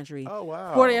White documentary. Oh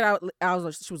wow! 48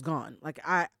 hours, she was gone. Like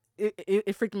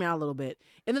It freaked me out a little bit.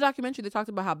 In the documentary, they talked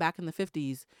about how back in the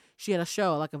 50s, she had a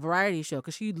show, like a variety show,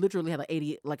 because she literally had an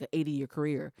 80-year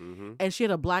career. Mm-hmm. And she had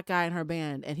a black guy in her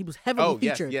band, and he was heavily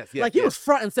featured. Yes, like, he was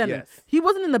front and center. Yes. He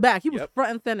wasn't in the back. He was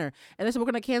front and center. And they said, we're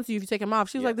going to cancel you if you take him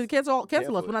off. She was like, they cancel us.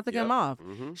 We're not taking him off.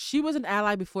 Mm-hmm. She was an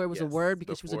ally before it was a word,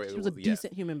 because she was a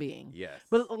decent human being. Yes.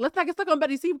 But let's not get stuck on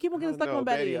Betty. See, keep on getting stuck on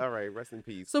Betty. All right, rest in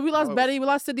peace. So we lost Betty. We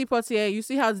lost Sidney Poitier. You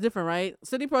see how it's different, right?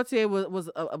 Sidney Poitier was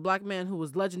a black man who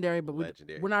was legendary, but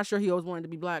we're not sure he always wanted to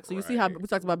be black. So you see how we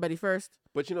talked about Betty first.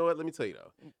 But you know what? Let me tell you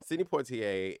though, Sidney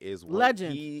Poitier is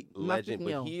legend. But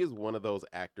he is one of those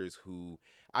actors who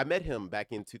I met him back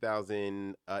in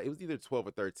 2000. It was either 12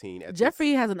 or 13.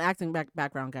 Jeffrey has an acting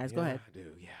background, guys. Go ahead. I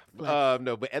do. Yeah.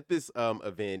 No, but at this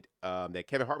event that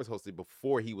Kevin Hart was hosted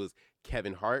before he was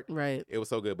Kevin Hart. Right. It was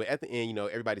so good. But at the end, you know,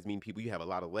 everybody's meeting people. You have a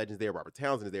lot of legends there. Robert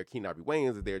Townsend is there. Keenan Ivory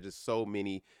Wayans is there. Just so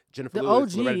many. Jennifer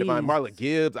Lewis, Loretta Devine, Marla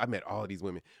Gibbs. I met all of these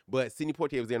women. But Sidney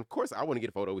Poitier was there. And of course, I want to get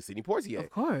a photo with Sidney Poitier. Of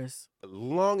course.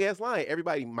 Long ass line.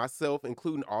 Everybody, myself,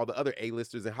 including all the other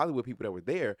A-listers and Hollywood people that were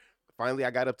there. Finally,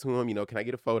 I got up to him, you know, can I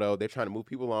get a photo? They're trying to move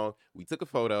people along. We took a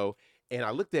photo, and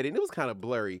I looked at it, and it was kind of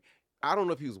blurry. I don't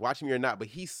know if he was watching me or not, but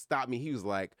he stopped me. He was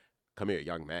like, come here,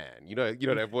 young man. You know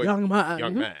that voice? Young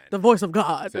man. The voice of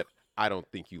God. He said, I don't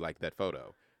think you like that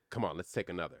photo. Come on, let's take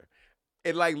another.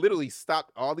 It like literally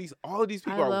stopped all of these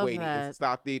people are waiting and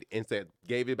stopped it and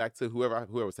gave it back to whoever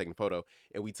was taking the photo.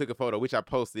 And we took a photo, which I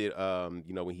posted,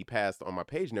 you know, when he passed on my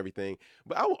page and everything.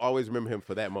 But I will always remember him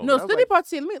for that moment. No, Sidney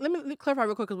Poitier, let me clarify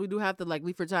real quick because we do have to like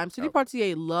leave for time. Sidney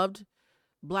Poitier loved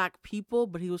Black people,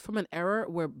 but he was from an era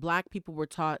where Black people were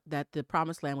taught that the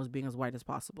promised land was being as white as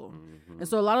possible. And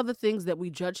so a lot of the things that we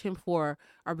judge him for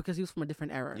are because he was from a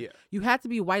different era. Yeah. You had to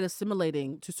be white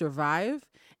assimilating to survive.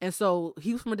 And so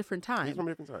he was from a different time. He's from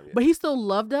a different time, yeah. But he still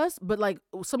loved us. But like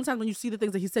sometimes when you see the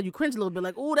things that he said, you cringe a little bit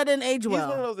like, oh, that didn't age well.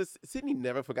 He's one of those that Sidney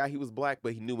never forgot he was Black,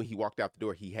 but he knew when he walked out the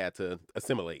door, he had to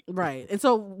assimilate. Right. And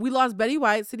so we lost Betty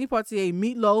White, Sidney Poitier,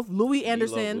 Meatloaf, Louis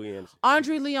Anderson,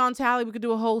 Andre Leon Talley. We could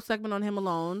do a whole segment on him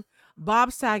alone.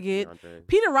 Bob Saget,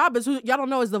 Peter Robbins, who y'all don't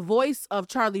know is the voice of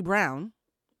Charlie Brown.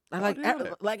 I'm telling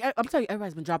you,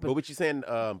 everybody's been dropping. But what you saying,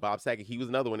 Bob Saget, he was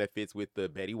another one that fits with the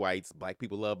Betty Whites. Black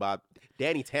people love Bob.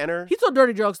 Danny Tanner. He told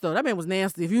dirty jokes though. That man was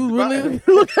nasty. If you really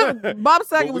look at Bob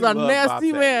Saget was a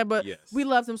nasty man, but we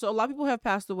loved him. So a lot of people have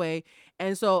passed away.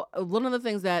 And so one of the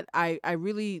things that I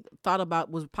really thought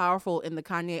about was powerful in the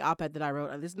Kanye op-ed that I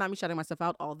wrote. This is not me shouting myself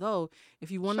out, although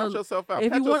if you want to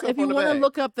if you want to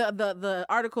look up the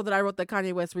article that I wrote that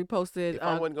Kanye West reposted. If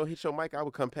I wasn't gonna hit your mic, I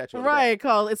would come pat you on right,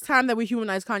 call It's Time That We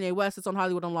Humanize Kanye West. It's on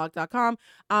HollywoodUnlocked.com.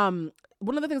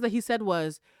 One of the things that he said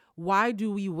was, why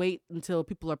do we wait until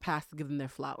people are past to give them their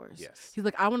flowers? Yes. He's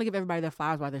like, I want to give everybody their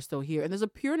flowers while they're still here. And there's a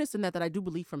pureness in that I do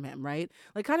believe from him, right?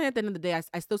 Like, kind of at the end of the day,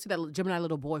 I still see that Gemini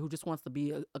little boy who just wants to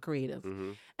be a creative.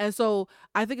 And so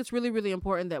I think it's really, really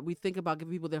important that we think about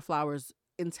giving people their flowers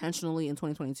intentionally in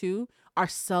 2022,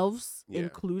 ourselves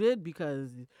included,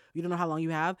 because you don't know how long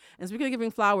you have. And speaking of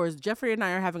giving flowers, Jeffrey and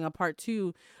I are having a part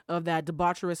 2 of that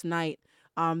debaucherous night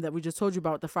that we just told you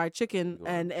about, the fried chicken,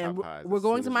 and we're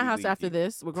going to my house after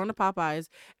this. We're going to Popeyes,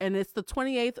 and it's the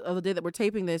 28th of the day that we're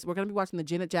taping this. We're going to be watching the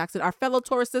Janet Jackson, our fellow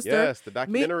Taurus sister. Yes, the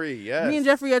documentary. Me and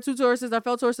Jeffrey are 2 Tauruses, our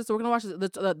fellow Taurus sister. We're going to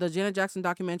watch the Janet Jackson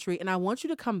documentary, and I want you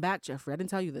to come back, Jeffrey. I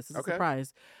didn't tell you this. It's a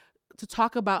surprise. To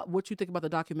talk about what you think about the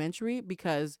documentary,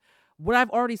 because what I've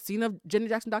already seen of Janet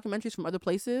Jackson documentaries from other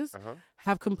places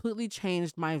have completely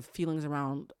changed my feelings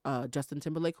around Justin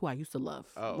Timberlake, who I used to love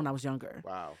when I was younger.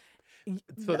 Wow.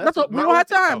 So we don't have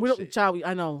time.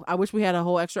 I know. I wish we had a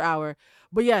whole extra hour.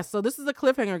 But yes, so this is a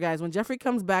cliffhanger, guys. When Jeffrey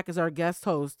comes back as our guest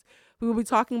host, we will be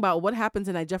talking about what happened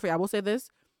tonight. Jeffrey, I will say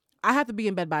this. I have to be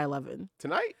in bed by 11.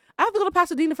 Tonight? I have to go to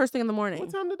Pasadena first thing in the morning.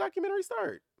 What time did the documentary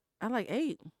start? At like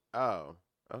 8. Oh,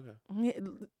 okay.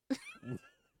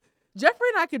 Jeffrey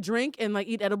and I could drink and like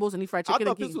eat edibles and eat fried chicken. I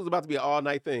thought this was about to be an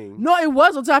all-night thing. No, it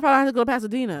was until I found out I had to go to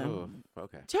Pasadena. Oh,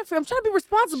 okay. Jeffrey, I'm trying to be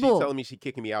responsible. She's telling me she's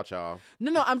kicking me out, y'all.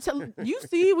 No, I'm telling you.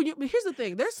 See, here's the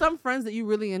thing. There's some friends that you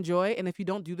really enjoy, and if you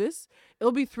don't do this,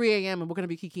 it'll be 3 a.m. and we're gonna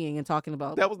be kikiing and talking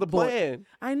about. That was the plan.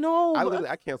 I know.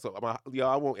 I canceled.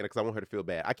 I won't, because I want her to feel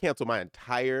bad. I canceled my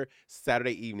entire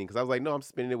Saturday evening because I was like, no, I'm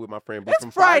spending it with my friend. But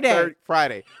it's Friday.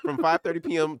 From 5:30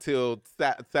 p.m. till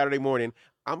Saturday morning.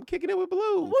 I'm kicking it with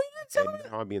Blue. Well, you didn't tell me.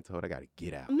 Now I'm being told I got to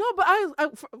get out. No, but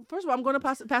first of all, I'm going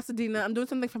to Pasadena. I'm doing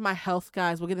something for my health,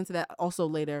 guys. We'll get into that also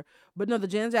later. But no, the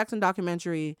Janet Jackson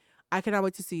documentary, I cannot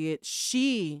wait to see it.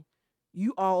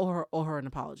 You all owe her an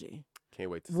apology. Can't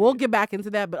wait to see We'll get back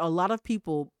into that, but a lot of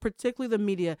people, particularly the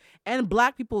media and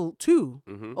Black people too,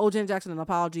 owe Janet Jackson an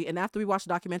apology. And after we watch the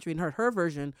documentary and heard her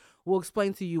version, we'll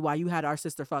explain to you why you had our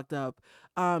sister fucked up.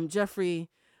 Jeffrey,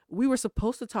 we were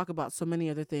supposed to talk about so many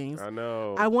other things. I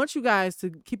know. I want you guys to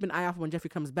keep an eye out for when Jeffrey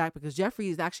comes back, because Jeffrey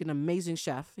is actually an amazing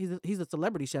chef. He's a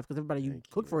celebrity chef, because everybody you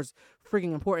cook for is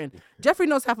freaking important. Jeffrey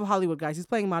knows half of Hollywood, guys. He's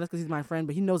playing modest because he's my friend,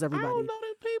 but he knows everybody. I don't know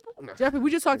them people. No. Jeffrey, we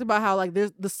just talked about how like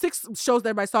there's the 6 shows that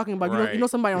everybody's talking about. You know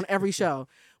somebody on every show.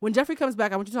 When Jeffrey comes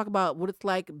back, I want you to talk about what it's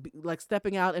like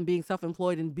stepping out and being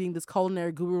self-employed and being this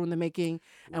culinary guru in the making,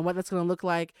 and what that's going to look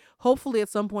like. Hopefully, at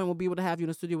some point, we'll be able to have you in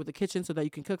the studio with the kitchen so that you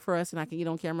can cook for us and I can eat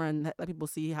on camera and let people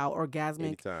see how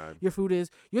orgasmic your food is.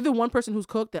 You're the one person who's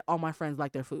cooked that all my friends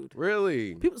like their food.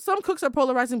 Really? Some cooks are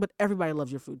polarizing, but everybody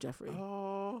loves your food, Jeffrey.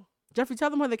 Oh. Jeffrey, tell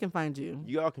them where they can find you.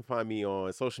 You all can find me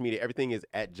on social media. Everything is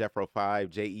at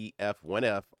Jeffro5,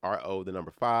 JEF1F,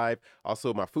 5.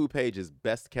 Also, my food page is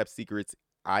Best Kept Secrets,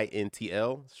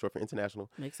 INTL, short for international.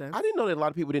 Makes sense. I didn't know that a lot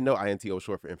of people didn't know INTL was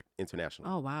short for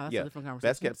international. Oh, wow. That's a different conversation.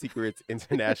 Best Kept Secrets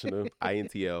International,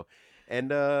 INTL. And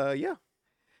yeah.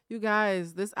 You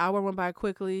guys, this hour went by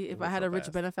quickly. If I had a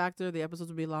rich benefactor, the episodes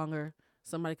would be longer.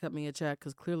 Somebody cut me a check,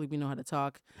 because clearly we know how to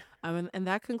talk. And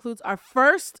that concludes our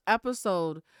first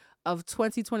episode of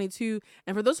 2022.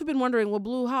 And for those who've been wondering, well,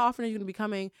 Blue, how often are you going to be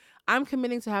coming? I'm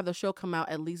committing to have the show come out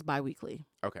at least bi-weekly.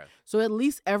 Okay. So at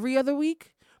least every other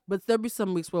week. But there'll be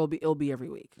some weeks where it'll be every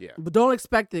week. Yeah. But don't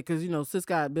expect it, because, sis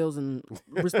got bills and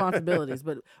responsibilities.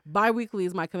 But bi-weekly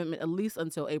is my commitment, at least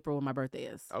until April, when my birthday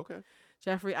is. Okay.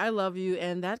 Jeffrey, I love you.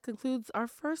 And that concludes our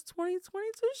first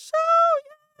 2022 show.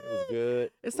 Yay! It was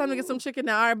good. It's time to get some chicken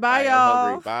now. All right, bye, y'all.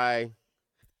 I'm hungry. Bye.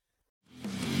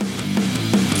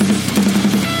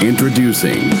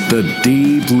 Introducing the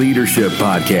Deep Leadership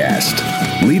Podcast.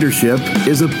 Leadership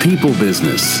is a people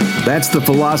business. That's the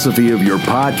philosophy of your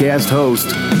podcast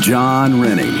host, John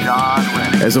Rennie.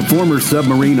 As a former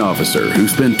submarine officer who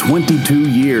spent 22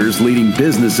 years leading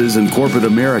businesses in corporate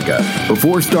America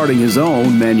before starting his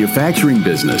own manufacturing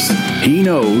business, he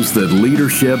knows that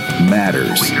leadership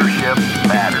matters.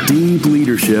 Deep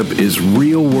Leadership is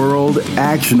real-world,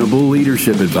 actionable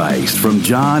leadership advice from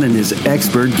John and his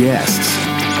expert guests.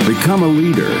 Become a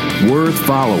leader worth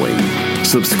following.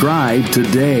 Subscribe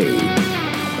today.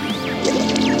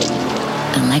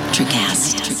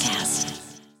 Electricast.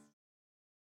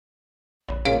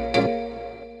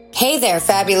 Hey there,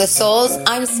 fabulous souls.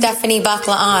 I'm Stephanie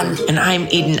Baklaan. And I'm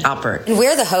Eden Alpert. And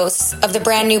we're the hosts of the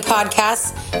brand new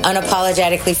podcast,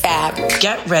 Unapologetically Fab.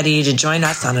 Get ready to join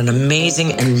us on an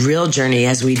amazing and real journey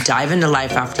as we dive into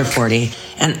life after 40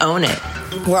 and own it.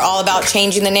 We're all about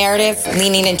changing the narrative,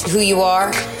 leaning into who you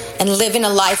are, and living a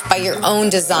life by your own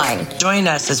design. Join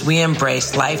us as we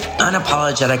embrace life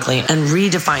unapologetically and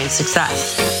redefine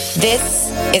success. This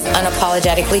is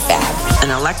Unapologetically Fab, an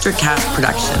Electricast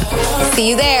production. See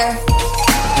you there.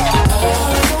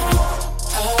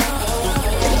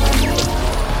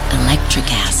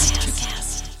 Electricast.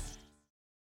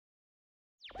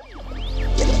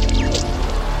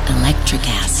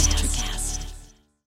 Electricast.